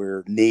mission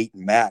where Nate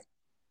and Mac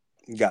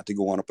got to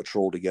go on a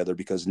patrol together,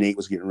 because Nate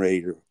was getting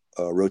ready to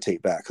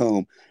rotate back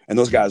home, and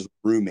those guys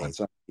were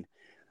roommates.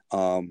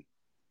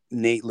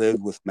 Nate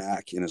lived with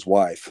Mac and his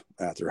wife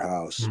at their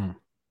house.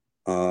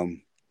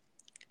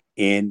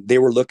 And they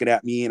were looking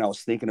at me, and I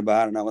was thinking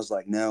about it, and I was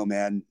like, no,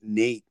 man,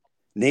 Nate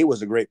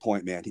was a great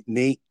point, man.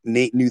 Nate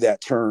knew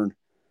that turn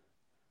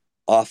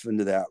off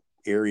into that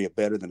area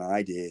better than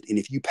I did. And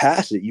if you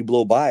pass it, you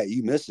blow by it,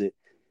 you miss it,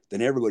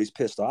 then everybody's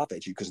pissed off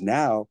at you, because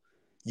now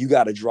you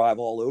got to drive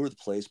all over the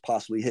place,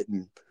 possibly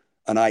hitting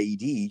an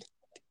IED,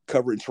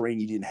 covering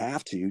terrain you didn't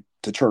have to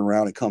turn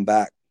around and come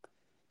back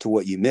to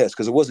what you missed,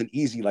 because it wasn't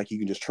easy like you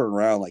can just turn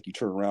around like you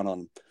turn around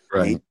on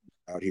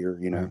out here,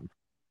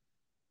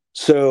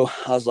 So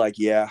I was like,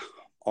 yeah,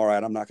 all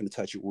right, I'm not going to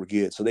touch it, we're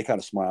good. So they kind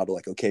of smiled,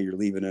 like, okay, you're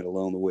leaving it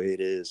alone the way it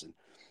is. And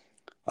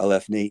I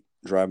left Nate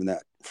driving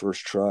that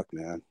first truck,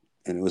 man,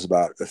 and it was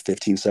about a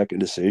 15-second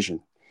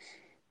decision.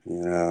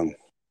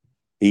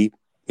 He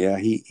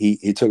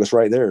took us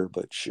right there,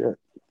 but shit,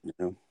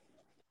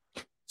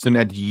 So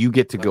now, do you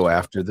get to go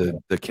after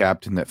the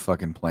captain that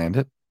fucking planned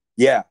it?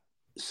 Yeah.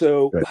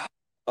 So,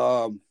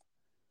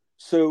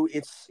 so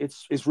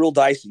it's real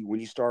dicey when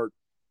you start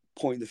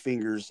pointing the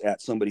fingers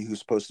at somebody who's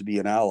supposed to be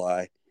an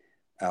ally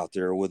out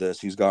there with us,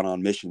 who's gone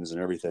on missions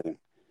and everything.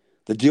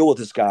 The deal with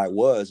this guy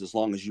was, as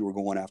long as you were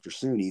going after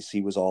Sunnis,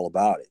 he was all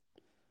about it.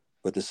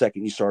 But the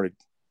second you started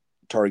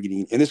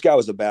targeting, and this guy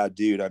was a bad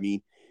dude. I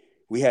mean,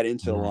 we had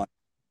intel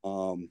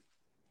on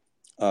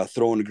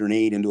throwing a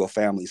grenade into a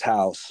family's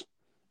house,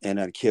 and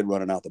then a kid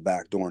running out the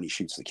back door, and he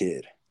shoots the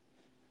kid.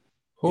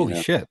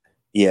 Holy shit.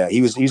 Yeah,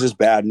 he's just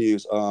bad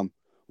news.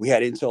 We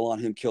had intel on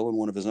him killing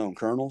one of his own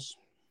colonels.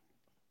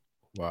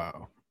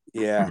 Wow.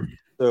 Yeah.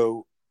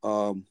 So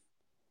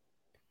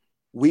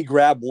we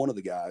grab one of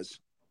the guys.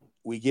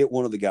 We get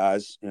one of the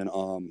guys, and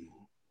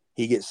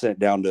he gets sent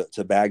down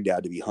to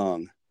Baghdad to be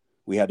hung.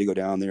 We had to go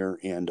down there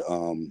and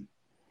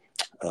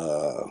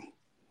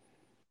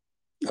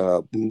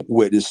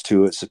witness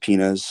to it,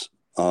 subpoenas,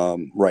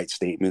 write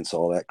statements,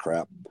 all that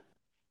crap.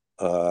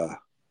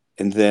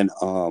 And then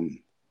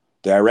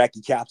the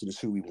Iraqi captain is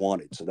who we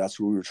wanted. So that's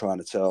who we were trying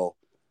to tell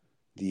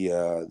the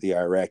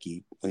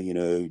Iraqi,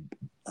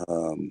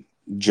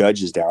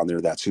 judges down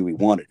there. That's who we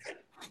wanted.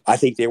 I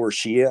think they were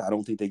Shia. I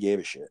don't think they gave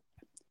a shit.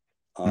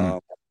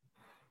 The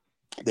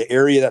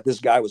area that this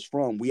guy was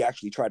from, we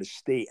actually tried to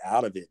stay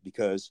out of it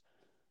because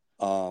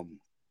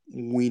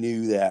we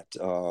knew that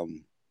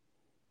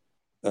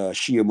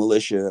Shia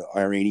militia,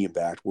 Iranian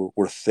backed,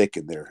 were thick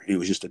in there. It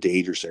was just a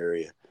dangerous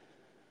area.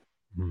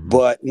 Mm-hmm.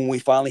 But when we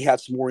finally had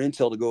some more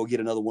intel to go get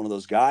another one of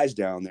those guys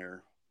down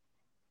there,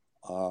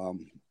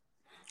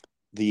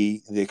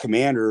 the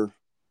commander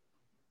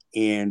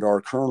and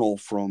our colonel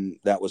from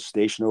that was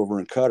stationed over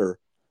in Qatar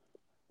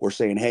were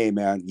saying, "Hey,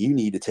 man, you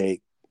need to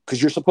take,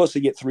 because you're supposed to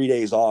get 3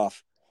 days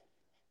off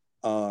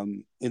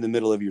in the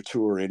middle of your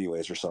tour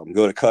anyways or something.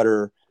 Go to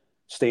Qatar,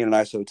 stay in a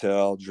nice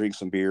hotel, drink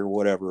some beer,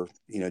 whatever,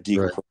 decompress."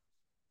 Right.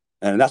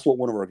 And that's what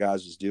one of our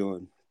guys was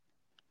doing.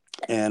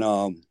 And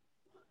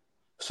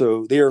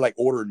so they were like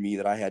ordering me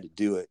that I had to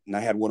do it. And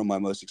I had one of my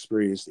most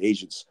experienced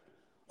agents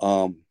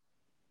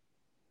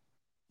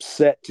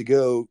set to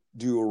go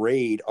do a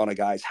raid on a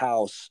guy's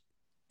house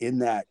in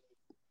that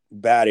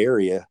bad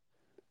area.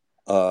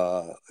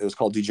 It was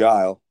called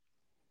Dujail.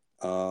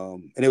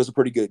 And it was a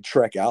pretty good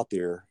trek out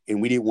there.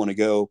 And we didn't want to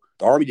go.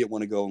 The Army didn't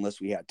want to go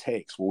unless we had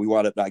tanks. Well, we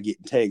wound up not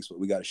getting tanks, but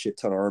we got a shit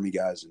ton of Army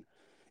guys and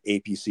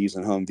APCs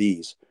and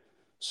Humvees.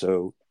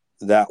 So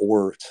that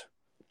worked.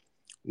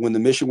 When the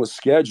mission was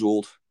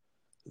scheduled,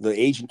 the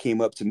agent came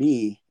up to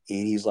me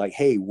and he's like,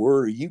 "Hey, where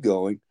are you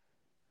going?"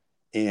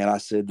 And I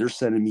said, "They're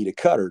sending me to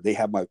Qatar.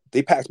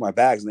 They packed my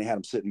bags and they had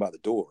them sitting by the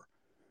door."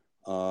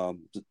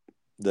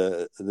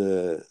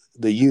 The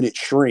unit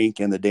shrink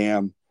and the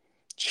damn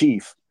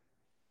chief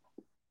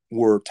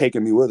were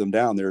taking me with them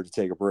down there to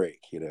take a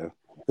break, because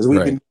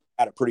we've been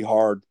at it pretty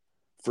hard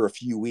for a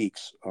few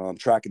weeks,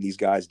 tracking these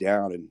guys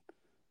down. And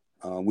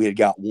we had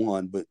got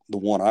one, but the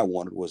one I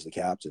wanted was the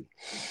captain.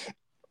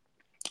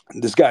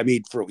 This guy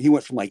he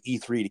went from like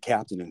E3 to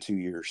captain in 2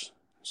 years.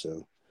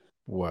 So,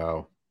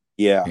 wow.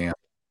 Yeah. Damn.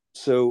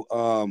 So,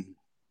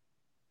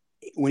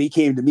 when he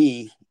came to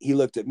me, he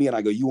looked at me and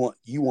I go, you want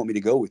me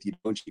to go with you,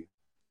 don't you?"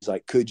 He's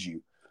like, "Could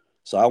you?"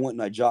 So I went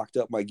and I jocked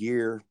up my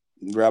gear,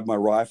 and grabbed my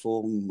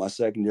rifle and my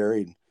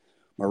secondary and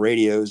my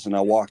radios. And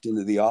I walked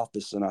into the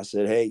office and I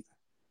said, "Hey,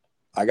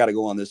 I got to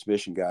go on this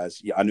mission,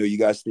 guys. Yeah, I know you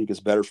guys think it's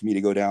better for me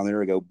to go down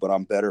there." I go, "But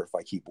I'm better if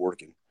I keep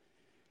working."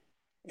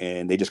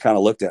 And they just kind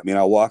of looked at me, and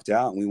I walked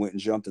out and we went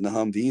and jumped in the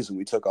Humvees and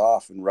we took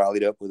off and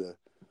rallied up with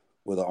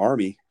the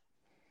Army.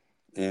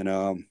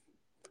 And,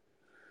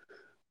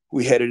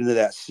 we headed into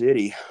that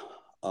city.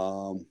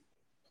 And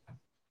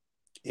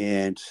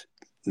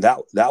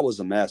that was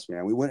a mess,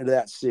 man. We went into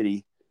that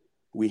city.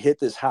 We hit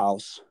this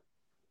house.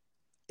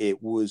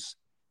 It was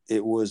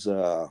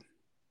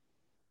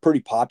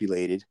pretty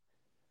populated.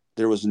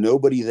 There was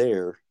nobody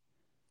there.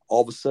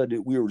 All of a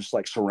sudden, we were just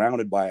like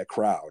surrounded by a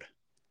crowd.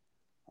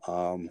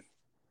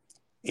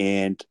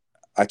 And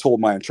I told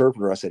my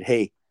interpreter, I said,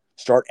 "Hey,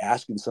 start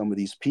asking some of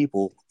these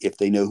people if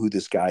they know who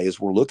this guy is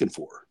we're looking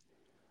for."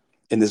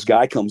 And this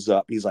guy comes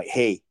up. He's like,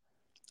 "Hey,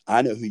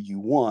 I know who you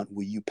want.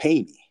 Will you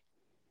pay me?"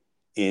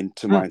 And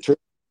to my interpreter,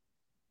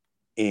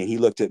 and he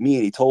looked at me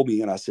and he told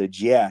me, and I said,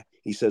 "Yeah."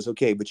 He says,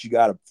 "Okay, but you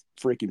got to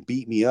freaking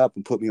beat me up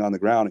and put me on the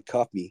ground and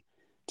cuff me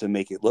to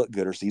make it look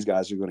good, or these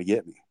guys are going to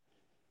get me."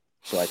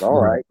 So like,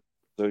 all right.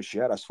 So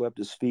shit, I swept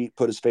his feet,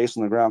 put his face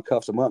on the ground,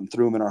 cuffed him up, and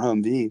threw him in our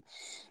Humvee.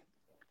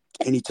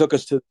 And he took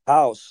us to the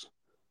house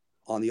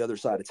on the other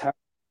side of town.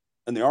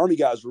 And the Army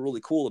guys were really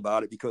cool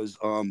about it because,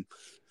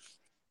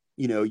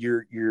 you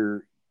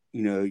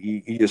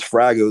just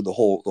fragoed the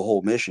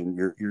whole mission.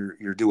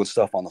 You're doing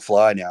stuff on the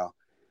fly now.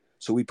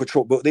 So we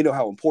patrol, but they know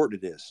how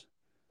important it is.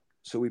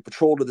 So we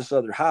patrolled to this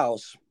other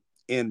house.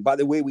 And by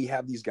the way, we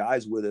have these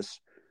guys with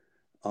us.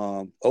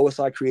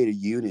 OSI created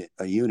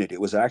a unit.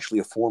 It was actually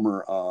a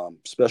former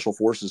special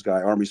forces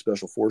guy, Army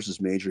Special Forces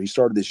major. He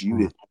started this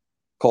unit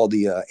called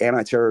the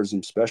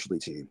Anti-Terrorism Specialty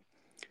Team.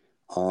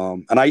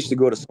 And I used to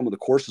go to some of the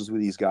courses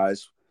with these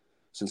guys.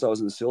 Since I was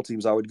in the SEAL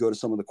teams, I would go to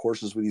some of the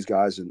courses with these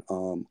guys and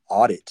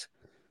audit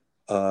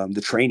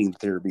the training that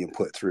they were being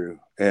put through.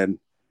 And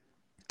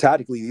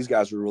tactically, these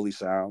guys were really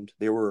sound.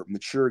 They were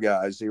mature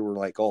guys. They were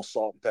like all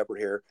salt and pepper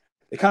hair.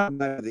 They kind of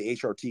reminded the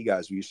HRT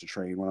guys we used to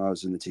train when I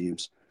was in the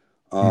teams.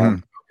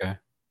 Okay.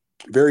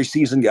 Very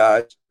seasoned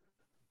guys.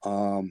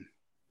 And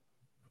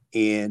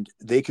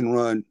they can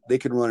run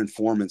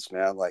informants,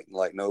 man, like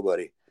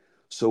nobody.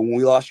 So when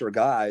we lost our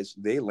guys,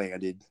 they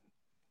landed,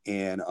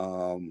 and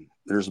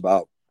there's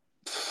about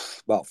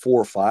 4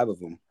 or 5 of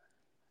them,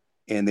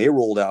 and they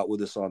rolled out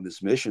with us on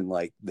this mission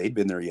like they'd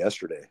been there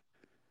yesterday,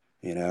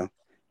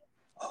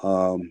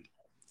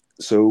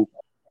 So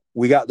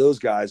we got those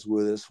guys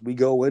with us. We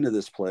go into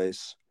this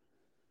place.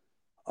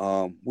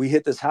 We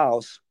hit this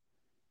house,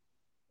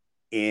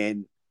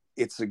 and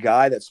it's a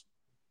guy that's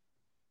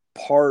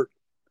part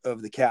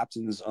of the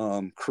captain's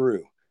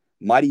crew.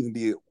 Might even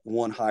be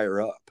one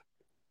higher up.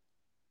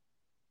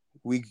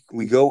 We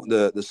go,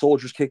 the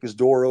soldiers kick his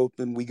door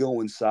open. We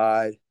go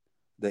inside.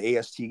 The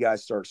AST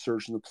guys start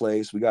searching the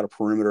place. We got a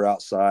perimeter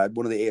outside.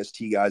 One of the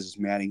AST guys is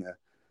manning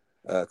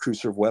a crew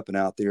serve weapon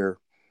out there.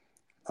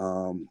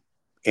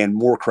 And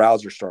more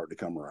crowds are starting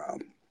to come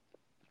around.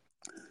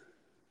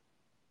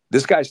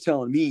 This guy's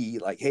telling me,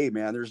 like, hey,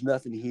 man, there's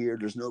nothing here.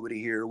 There's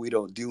nobody here. We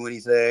don't do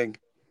anything.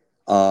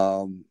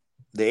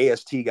 The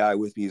AST guy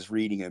with me is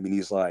reading him, and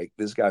he's like,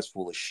 this guy's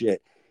full of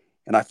shit.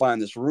 And I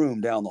find this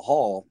room down the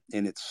hall,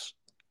 and it's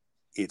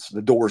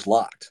the door's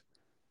locked.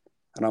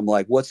 And I'm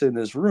like, what's in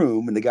this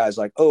room? And the guy's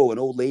like, oh, an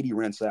old lady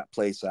rents that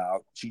place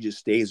out. She just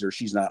stays there.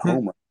 She's not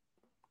home.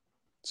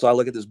 So I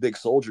look at this big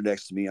soldier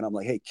next to me, and I'm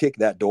like, hey, kick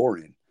that door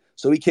in.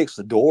 So he kicks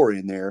the door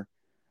in there,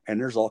 and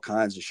there's all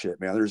kinds of shit,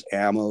 man. There's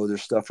ammo.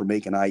 There's stuff for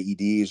making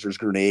IEDs. There's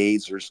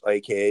grenades. There's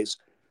AKs.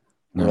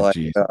 We're like,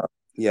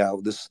 yeah,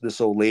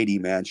 this old lady,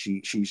 man,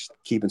 she's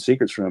keeping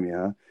secrets from you,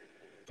 huh?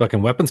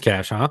 Fucking weapons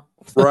cache, huh?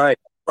 Right.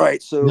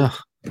 So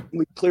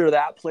we clear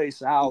that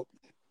place out,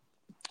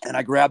 and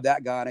I grab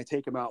that guy and I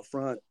take him out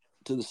front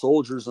to the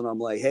soldiers, and I'm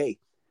like, hey,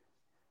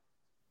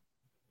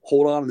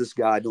 hold on to this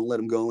guy. Don't let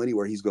him go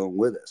anywhere. He's going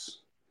with us.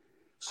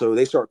 So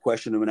they start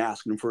questioning him and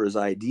asking him for his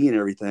ID and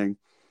everything.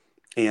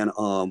 And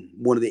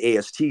one of the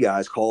AST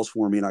guys calls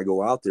for me, and I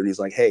go out there, and he's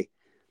like, hey,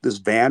 this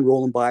van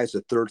rolling by, it's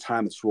the third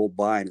time it's rolled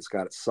by, and it's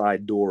got its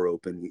side door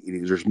open.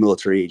 There's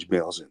military age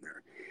males in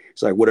there.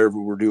 It's like,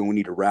 whatever we're doing, we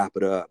need to wrap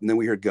it up. And then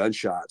we hear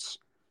gunshots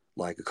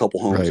like a couple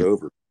homes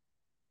over.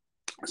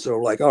 So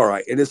we're like, all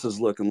right. And this is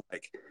looking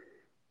like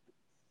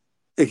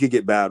it could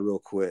get bad real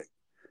quick.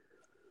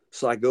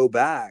 So I go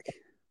back,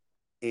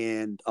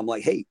 and I'm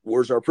like, hey,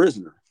 where's our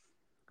prisoner?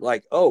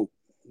 Like, oh,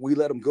 we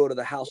let him go to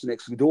the house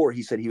next door.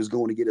 He said he was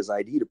going to get his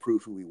ID to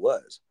prove who he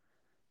was.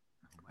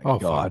 Oh,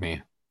 God.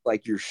 Me.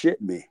 Like, you're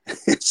shitting me.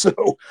 So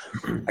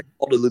I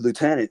called the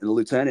lieutenant, and the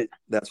lieutenant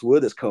that's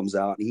with us comes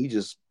out, and he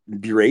just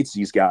berates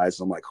these guys.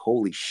 I'm like,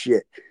 holy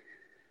shit.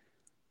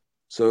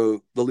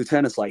 So the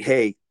lieutenant's like,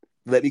 hey,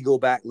 let me go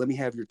back. Let me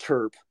have your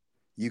terp.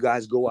 You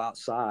guys go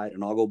outside,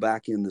 and I'll go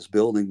back in this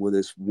building with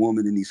this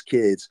woman and these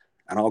kids,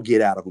 and I'll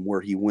get out of him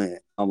where he went.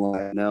 I'm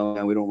like, no,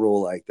 man, we don't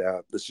roll like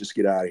that. Let's just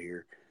get out of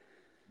here.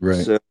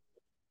 Right. So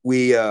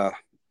we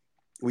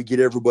get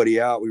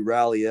everybody out. We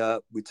rally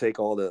up. We take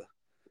all the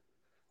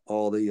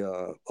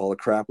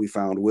crap we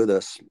found with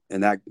us,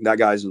 and that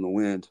guy's in the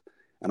wind.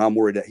 And I'm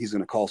worried that he's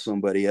going to call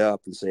somebody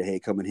up and say, hey,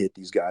 come and hit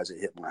these guys that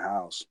hit my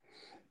house.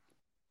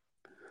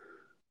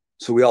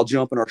 So we all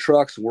jump in our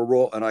trucks, and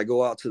and I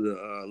go out to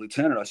the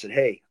lieutenant. I said,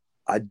 hey,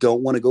 I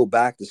don't want to go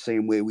back the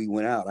same way we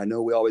went out. I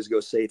know we always go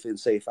safe in,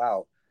 safe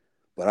out,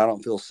 but I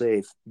don't feel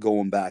safe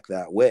going back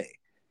that way.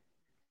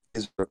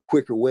 Is there a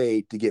quicker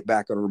way to get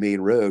back on our main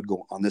road,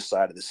 go on this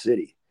side of the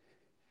city?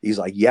 He's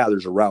like, yeah,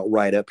 there's a route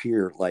right up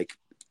here, like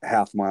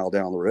half mile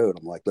down the road.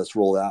 I'm like, let's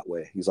roll that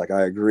way. He's like,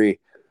 I agree.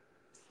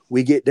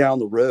 We get down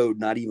the road,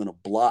 not even a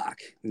block,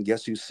 and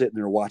guess who's sitting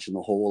there watching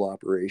the whole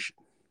operation?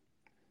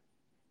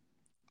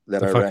 The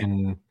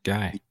fucking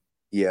guy.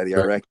 Yeah, the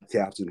Iraqi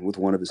captain with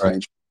one of his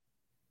henchmen.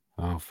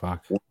 Oh,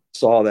 fuck. When I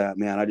saw that,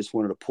 man, I just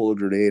wanted to pull a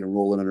grenade and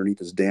roll it underneath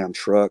his damn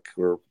truck.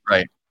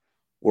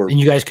 And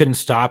you guys couldn't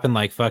stop and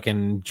like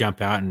fucking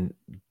jump out and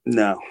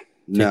no.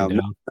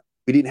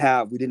 We didn't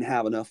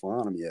have enough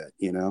on him yet,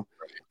 you know.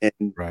 And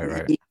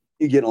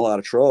you get in a lot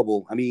of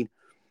trouble. I mean,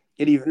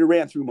 it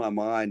ran through my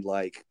mind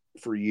like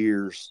for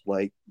years,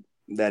 like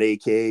that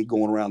AK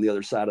going around the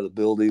other side of the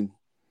building,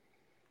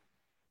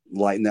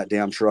 lighting that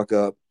damn truck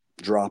up,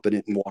 dropping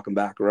it and walking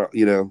back around.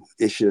 You know,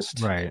 it's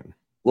just a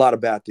lot of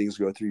bad things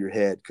go through your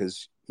head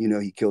because you know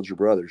he killed your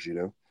brothers, you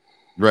know.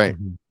 Right.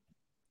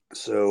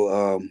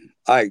 So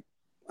I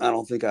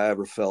don't think I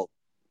ever felt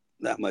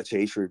that much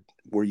hatred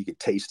where you could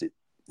taste it,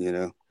 you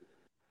know,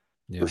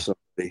 for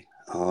somebody.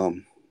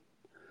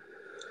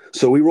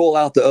 So we roll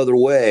out the other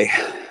way,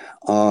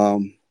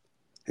 and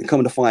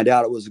coming to find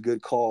out it was a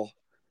good call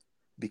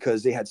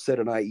because they had set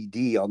an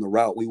IED on the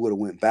route we would have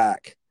went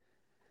back,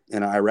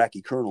 and an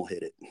Iraqi colonel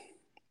hit it,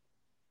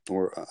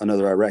 or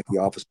another Iraqi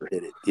officer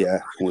hit it. Yeah,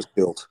 and was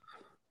killed.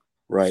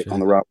 Right. Shit. On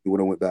the route we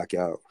would have went back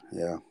out.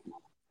 Yeah.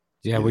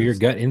 Yeah, well, your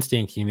gut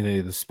instinct, you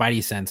mean the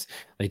spidey sense,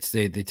 they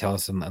tell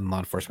us in law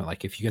enforcement,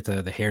 like if you get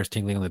the hairs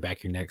tingling on the back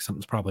of your neck,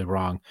 something's probably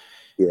wrong.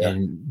 Yeah.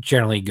 And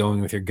generally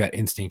going with your gut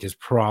instinct is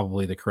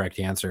probably the correct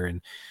answer.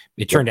 And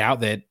it turned out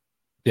that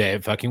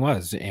it fucking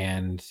was.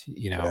 And,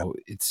 you know,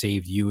 it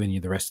saved you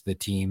and the rest of the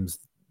teams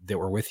that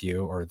were with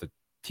you, or the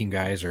team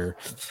guys or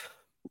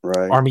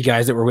Army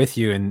guys that were with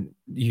you, and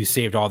you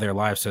saved all their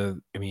lives. So,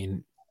 I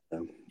mean,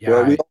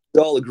 well, we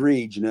all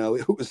agreed, you know,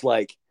 it was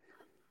like,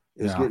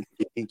 it was getting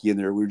inky in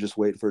there. We were just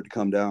waiting for it to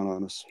come down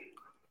on us.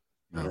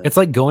 It's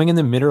like going in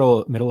the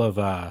middle of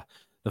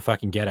the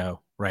fucking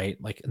ghetto, right?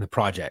 Like in the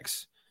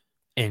projects,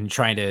 and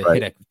trying to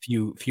hit a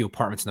few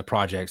apartments in the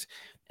projects,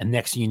 And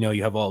next thing you know,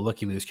 you have all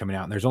Looky Loos coming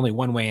out, and there's only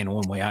one way in and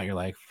one way out. You're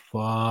like,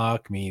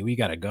 fuck me, we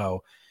gotta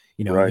go.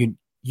 You know, Right.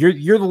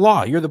 you're the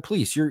law, you're the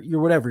police, you're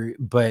whatever,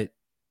 but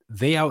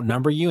they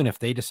outnumber you, and if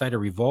they decide to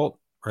revolt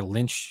or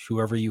lynch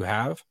whoever you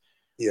have,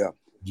 Yeah.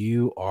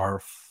 you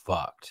are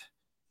fucked.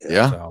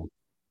 Yeah. So,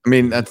 I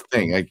mean, that's the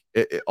thing. Like,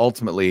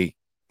 ultimately,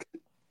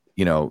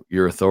 you know,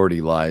 your authority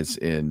lies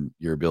in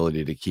your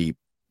ability to keep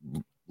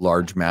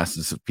large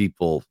masses of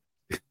people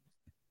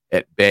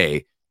at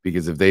bay,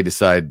 because if they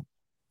decide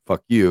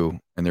fuck you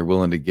and they're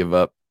willing to give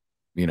up,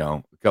 you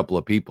know, a couple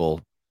of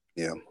people,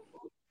 Yeah.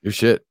 you're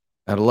shit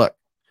out of luck.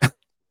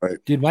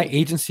 dude, my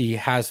agency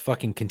has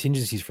fucking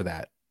contingencies for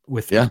that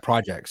with Yeah.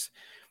 projects.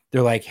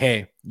 They're like,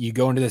 hey, you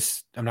go into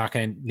this. I'm not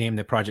going to name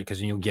the project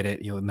because you'll get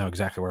it. You'll know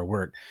exactly where it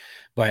worked.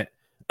 But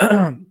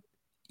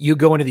you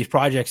go into these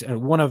projects,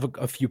 and one of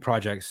a few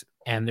projects,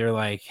 and they're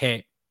like,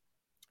 hey,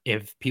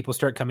 if people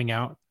start coming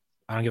out,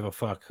 I don't give a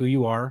fuck who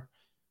you are,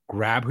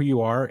 grab who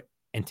you are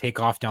and take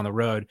off down the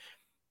road.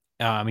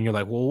 And you're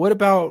like, well, what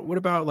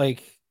about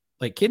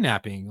like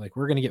kidnapping? Like,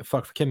 we're going to get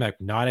fucked for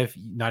kidnapping. Not if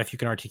you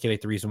can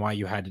articulate the reason why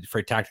you had to,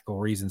 for tactical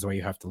reasons, why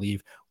you have to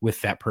leave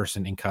with that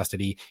person in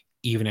custody,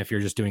 even if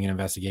you're just doing an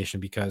investigation,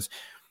 because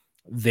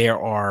there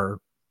are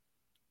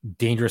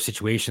dangerous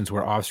situations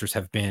where officers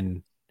have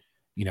been,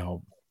 you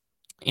know,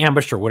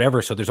 ambushed or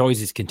whatever. So there's always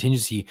this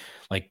contingency,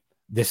 like,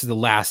 this is the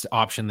last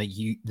option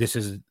this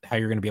is how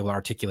you're going to be able to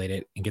articulate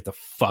it and get the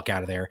fuck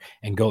out of there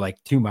and go like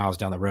 2 miles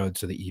down the road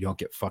so that you don't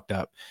get fucked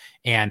up.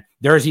 And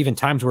there's even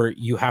times where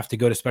you have to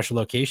go to special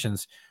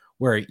locations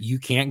where you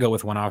can't go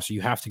with one officer. You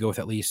have to go with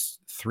at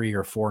least 3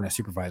 or 4 and a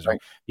supervisor,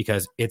 right?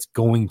 Because it's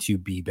going to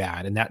be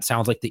bad. And that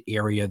sounds like the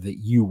area that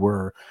you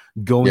were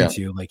going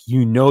to. Like,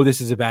 you know,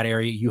 this is a bad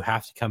area. You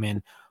have to come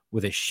in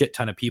with a shit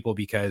ton of people,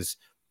 because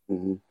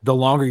the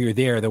longer you're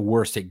there, the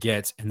worse it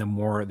gets, and the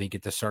more they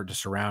get to start to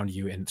surround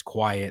you, and it's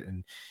quiet.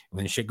 And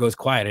when shit goes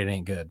quiet, it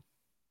ain't good.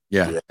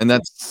 Yeah. And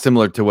that's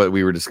similar to what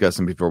we were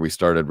discussing before we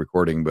started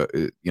recording. But,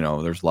 you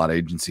know, there's a lot of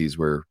agencies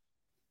where,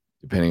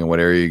 depending on what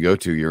area you go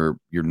to, you're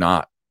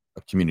not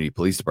a community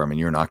police department.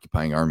 You're an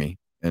occupying army,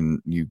 and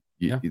it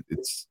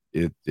is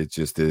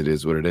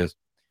what it is.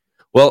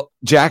 Well,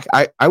 Jack,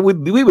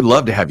 we would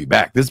love to have you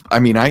back.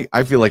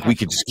 I feel like we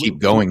could just keep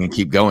going and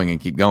keep going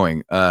and keep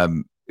going.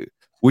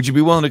 Would you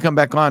be willing to come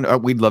back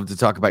on? We'd love to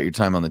talk about your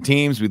time on the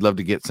teams. We'd love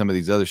to get some of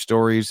these other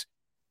stories.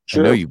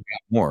 Sure. I know you've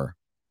got more.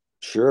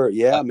 Sure.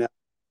 Yeah, man.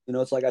 You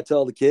know, it's like I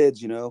tell the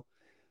kids, you know,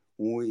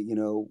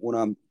 when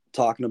I'm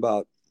talking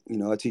about, you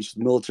know, I teach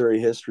military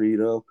history, you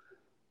know,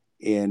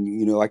 and,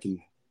 you know, I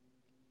can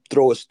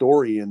throw a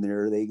story in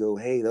there. They go,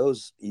 hey,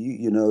 those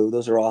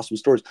are awesome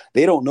stories.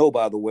 They don't know,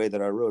 by the way,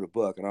 that I wrote a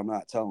book, and I'm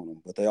not telling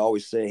them, but they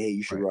always say, hey,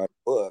 you should write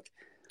a book.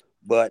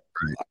 But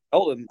I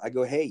tell them, I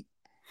go, hey,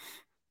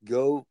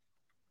 go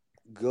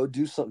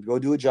do something, go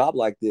do a job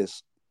like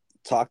this.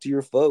 Talk to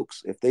your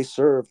folks. If they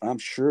serve, I'm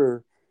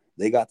sure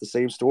they got the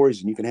same stories,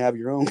 and you can have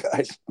your own,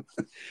 guys.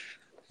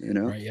 You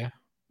know? Right, yeah.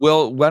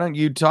 Well, why don't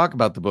you talk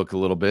about the book a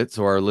little bit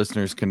so our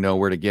listeners can know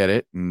where to get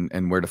it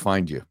and where to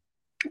find you?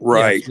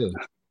 Right. Yeah,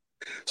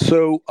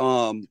 so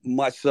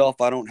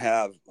myself, I don't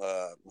have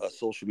a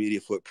social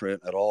media footprint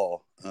at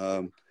all.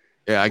 I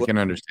can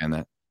understand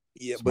that.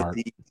 Yeah, Smart.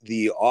 But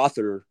the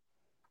author,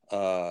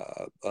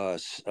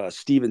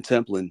 Stephen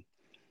Templin,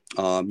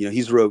 you know,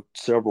 he's wrote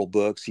several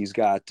books. He's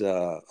got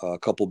a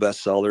couple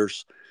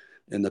bestsellers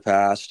in the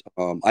past.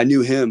 I knew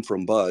him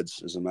from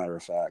Buds, as a matter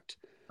of fact.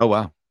 Oh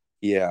wow.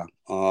 Yeah.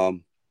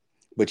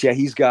 But yeah,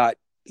 he's got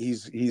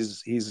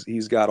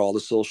all the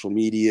social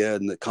media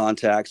and the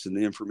contacts and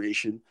the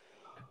information.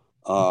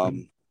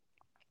 The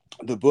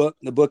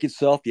book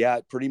itself, yeah,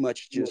 pretty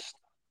much just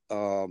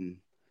you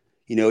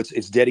know,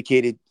 it's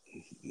dedicated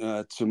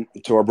to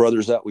our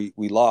brothers that we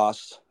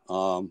lost.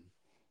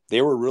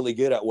 They were really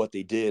good at what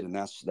they did, and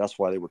that's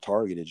why they were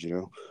targeted,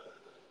 you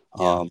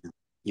know.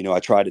 You know, I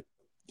try to,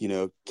 you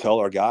know, tell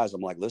our guys,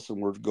 I'm like, listen,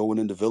 we're going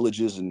into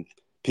villages and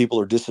people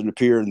are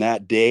disappearing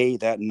that day,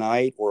 that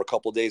night, or a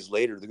couple of days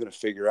later. They're going to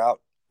figure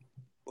out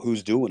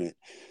who's doing it,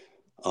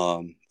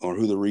 or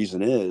who the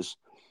reason is,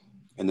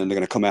 and then they're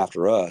going to come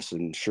after us.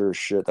 And sure as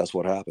shit, that's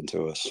what happened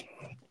to us.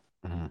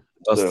 Mm-hmm.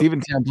 Well, so,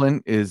 Stephen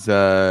Templin is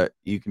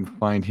you can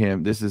find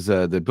him. This is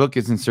the book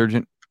is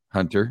Insurgent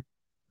Hunter,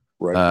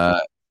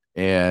 right?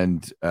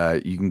 And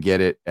you can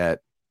get it at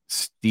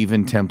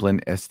Stephen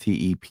Templin,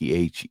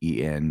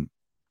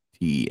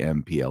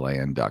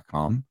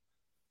 STEPHENTEMPLIN.com.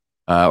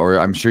 Or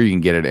I'm sure you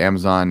can get it at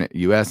Amazon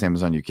US,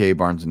 Amazon UK,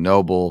 Barnes and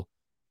Noble,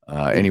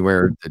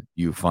 anywhere that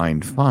you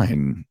find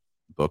fine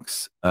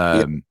books.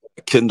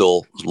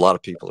 Kindle, a lot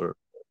of people are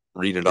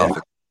reading it off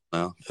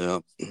now. Yeah.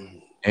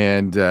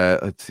 And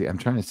let's see, I'm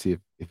trying to see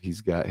if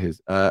he's got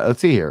his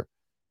let's see here.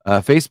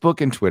 Facebook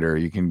and Twitter.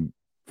 You can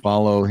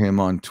follow him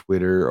on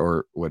Twitter,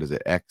 or what is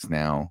it, X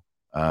now.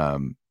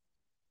 Let's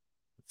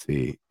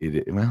see.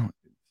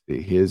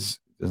 His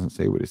doesn't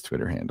say what his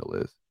Twitter handle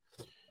is.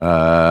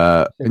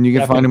 And you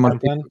can find him on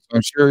Facebook.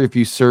 I'm sure if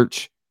you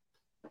search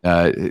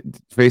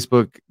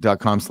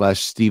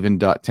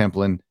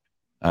facebook.com/Stephen.Templin,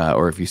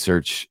 or if you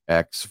search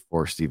X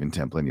for Stephen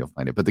Templin, you'll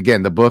find it. But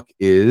again, the book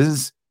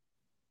is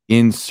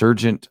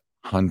Insurgent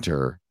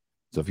Hunter.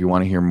 So if you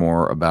want to hear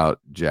more about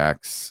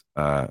Jack's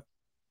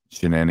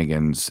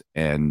shenanigans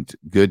and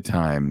good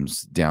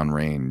times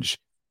downrange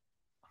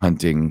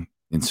hunting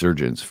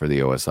insurgents for the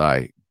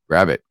OSI,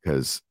 grab it,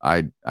 because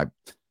I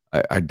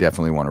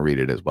definitely want to read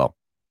it as well.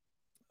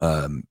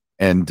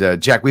 And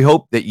Jack, we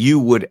hope that you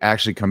would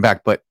actually come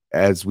back, but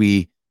as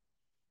we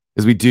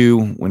do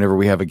whenever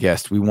we have a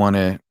guest, we want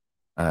to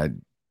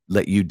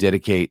let you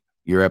dedicate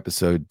your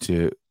episode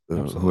to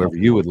whoever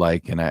you would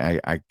like, and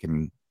I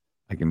can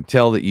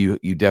tell that you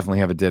definitely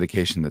have a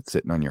dedication that's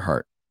sitting on your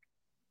heart.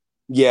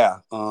 Yeah,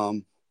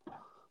 3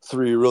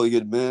 really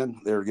good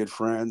men. They were good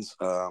friends.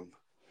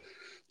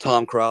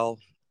 Tom Crowell,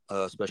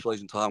 Special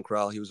Agent Tom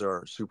Crowell, he was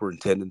our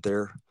superintendent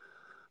there.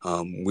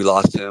 We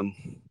lost him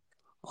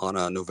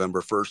on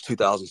November 1st,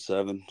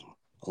 2007,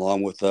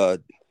 along with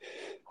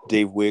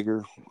Dave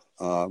Wigger,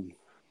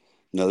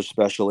 another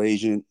special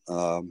agent.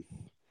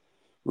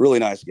 Really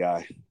nice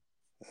guy.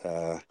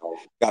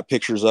 Got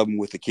pictures of him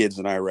with the kids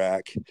in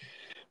Iraq.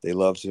 They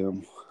loved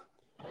him.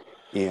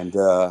 And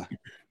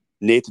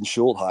Nathan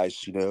Schultheis,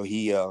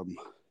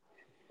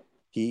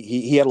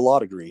 he had a law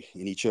degree,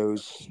 and he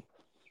chose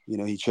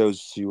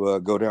to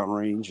go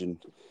downrange and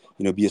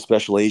be a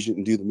special agent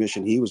and do the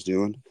mission he was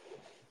doing.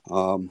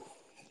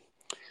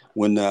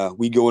 When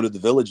we go into the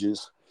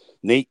villages,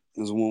 Nate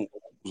was one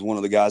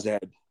of the guys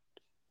that had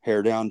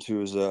hair down to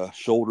his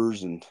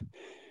shoulders, and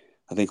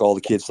I think all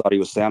the kids thought he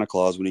was Santa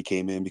Claus when he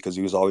came in, because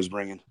he was always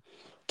bringing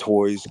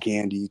toys,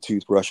 candy,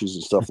 toothbrushes,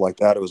 and stuff like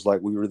that. It was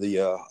like we were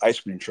the ice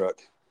cream truck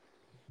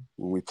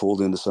when we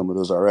pulled into some of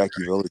those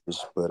Iraqi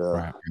villages. But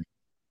Right.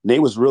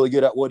 Nate was really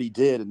good at what he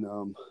did,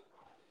 and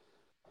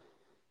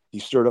he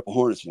stirred up a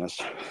hornet's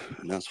nest,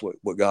 and that's what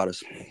got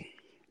us.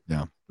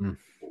 Yeah.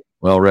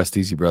 Well, rest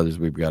easy, brothers.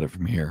 We've got it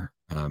from here.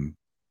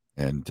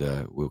 And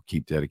we'll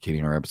keep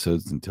dedicating our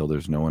episodes until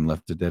there's no one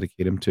left to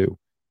dedicate them to.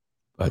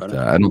 But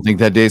I don't think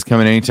that day's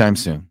coming anytime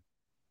soon.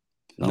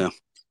 No.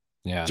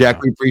 Yeah,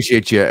 Jack, we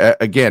appreciate you.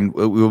 Again,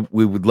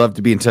 we would love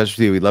to be in touch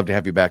with you. We'd love to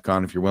have you back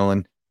on if you're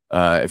willing.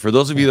 For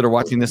those of you that are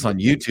watching this on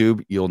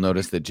YouTube, you'll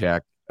notice that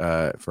Jack,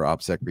 for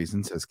OPSEC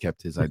reasons, has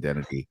kept his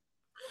identity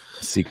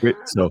secret.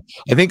 So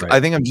I think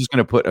I'm just going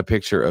to put a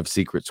picture of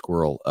Secret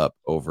Squirrel up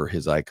over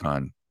his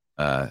icon.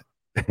 That'd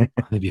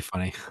be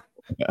funny.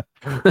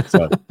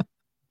 So,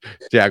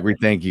 Jack, we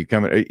thank you.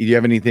 Do you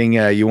have anything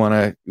you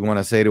want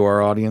to say to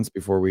our audience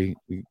before we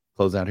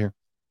close out here?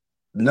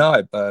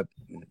 No, I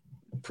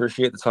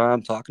appreciate the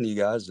time talking to you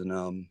guys, and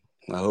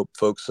I hope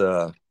folks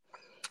have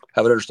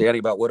an understanding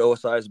about what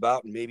OSI is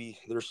about, and maybe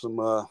there's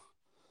some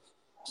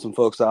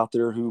folks out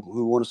there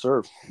who want to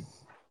serve.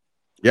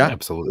 Yeah,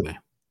 absolutely.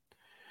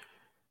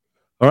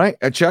 All right,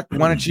 Chuck,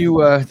 why don't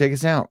you take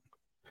us out?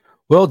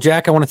 Well,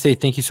 Jack, I want to say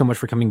thank you so much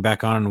for coming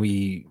back on.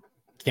 We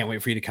can't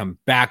wait for you to come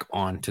back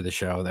on to the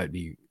show. That'd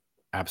be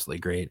absolutely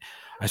great.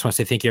 I just want to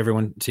say thank you,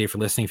 everyone, today for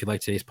listening. If you like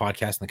today's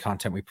podcast and the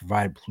content we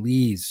provide,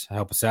 please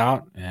help us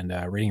out and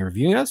rating and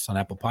reviewing us on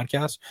Apple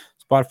Podcasts,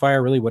 Spotify,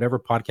 or really whatever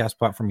podcast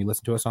platform you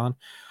listen to us on.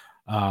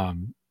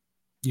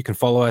 You can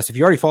follow us. If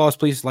you already follow us,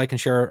 please like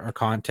and share our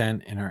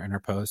content in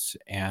our posts.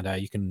 And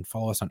you can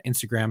follow us on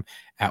Instagram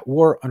at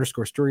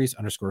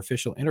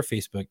war_stories_official and our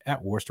Facebook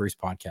at War Stories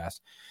Podcast.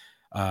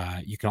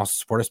 You can also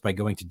support us by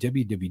going to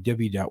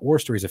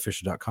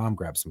www.warstoriesofficial.com,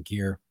 grab some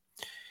gear.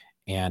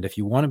 And if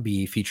you want to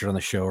be featured on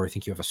the show or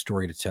think you have a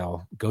story to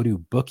tell, go to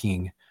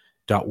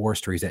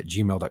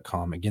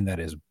booking.warstories@gmail.com. Again, that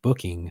is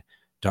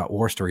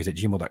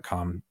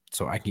booking.warstories@gmail.com.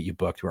 So I can get you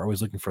booked. We're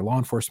always looking for law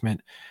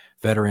enforcement,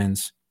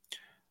 veterans,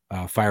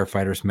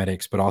 firefighters,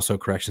 medics, but also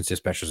corrections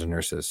dispatchers and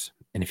nurses.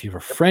 And if you have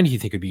a friend you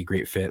think would be a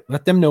great fit,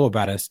 let them know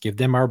about us. Give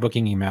them our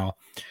booking email.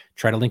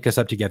 Try to link us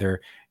up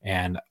together,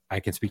 and I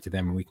can speak to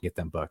them and we can get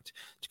them booked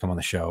to come on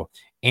the show.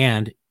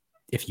 And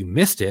if you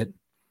missed it,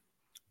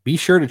 be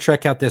sure to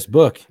check out this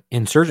book,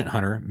 Insurgent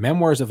Hunter,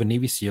 Memoirs of a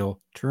Navy SEAL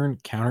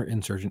turned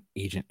counterinsurgent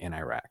agent in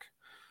Iraq.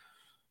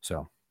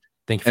 So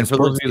thank you. And for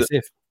those of you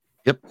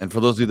that, and for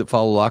those of you that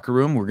follow Locker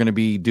Room, we're going to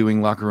be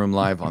doing Locker Room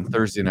Live on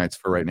Thursday nights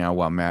for right now,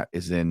 while Matt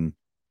is in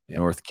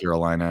North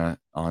Carolina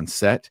on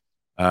set.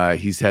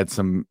 He's had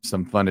some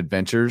fun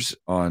adventures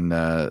on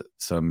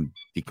some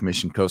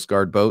decommissioned Coast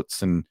Guard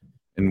boats, and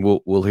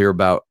we'll hear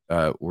about.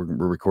 We're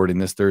recording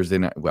this Thursday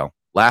night. Well,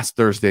 last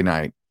Thursday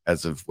night,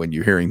 as of when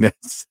you're hearing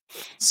this.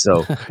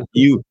 So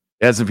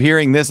as of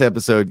hearing this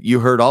episode,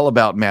 you heard all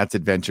about Matt's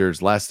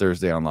adventures last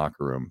Thursday on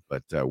Locker Room,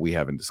 but we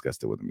haven't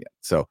discussed it with him yet.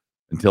 So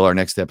until our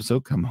next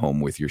episode, come home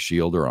with your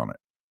shield or on it.